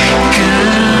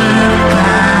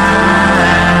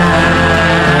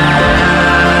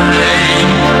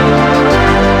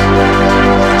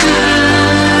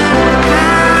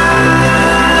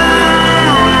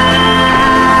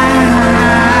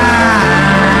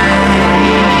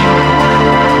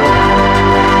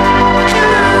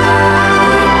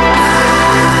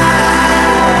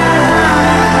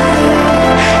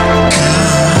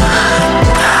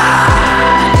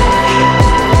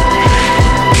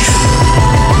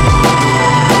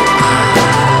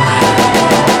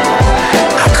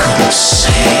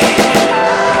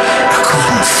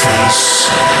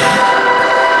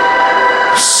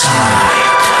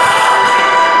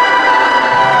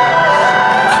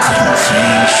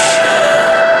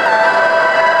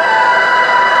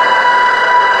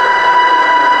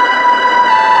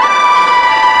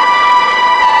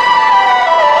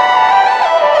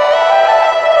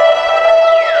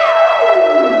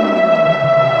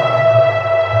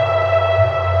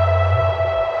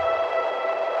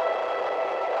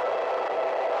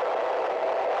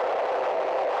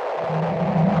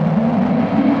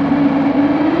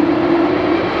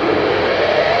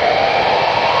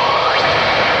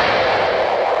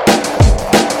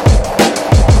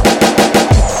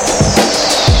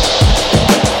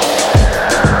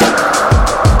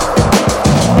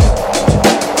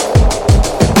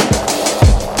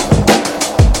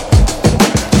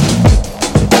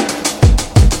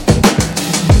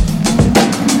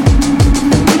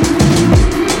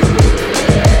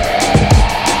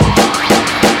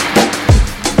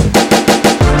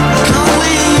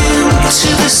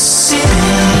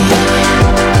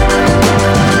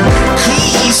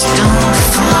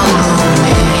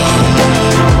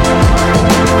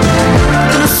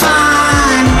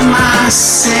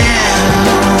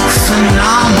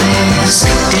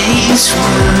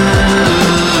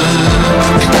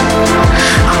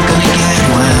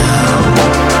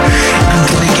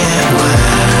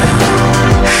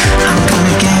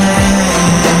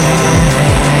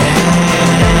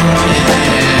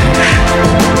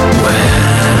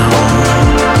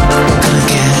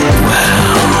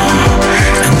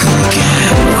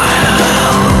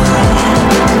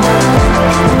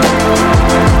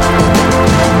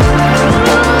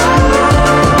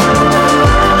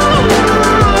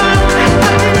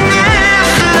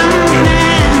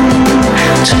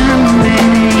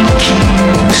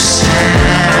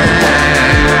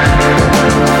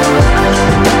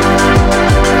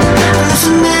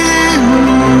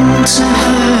 To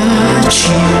hurt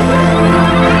you.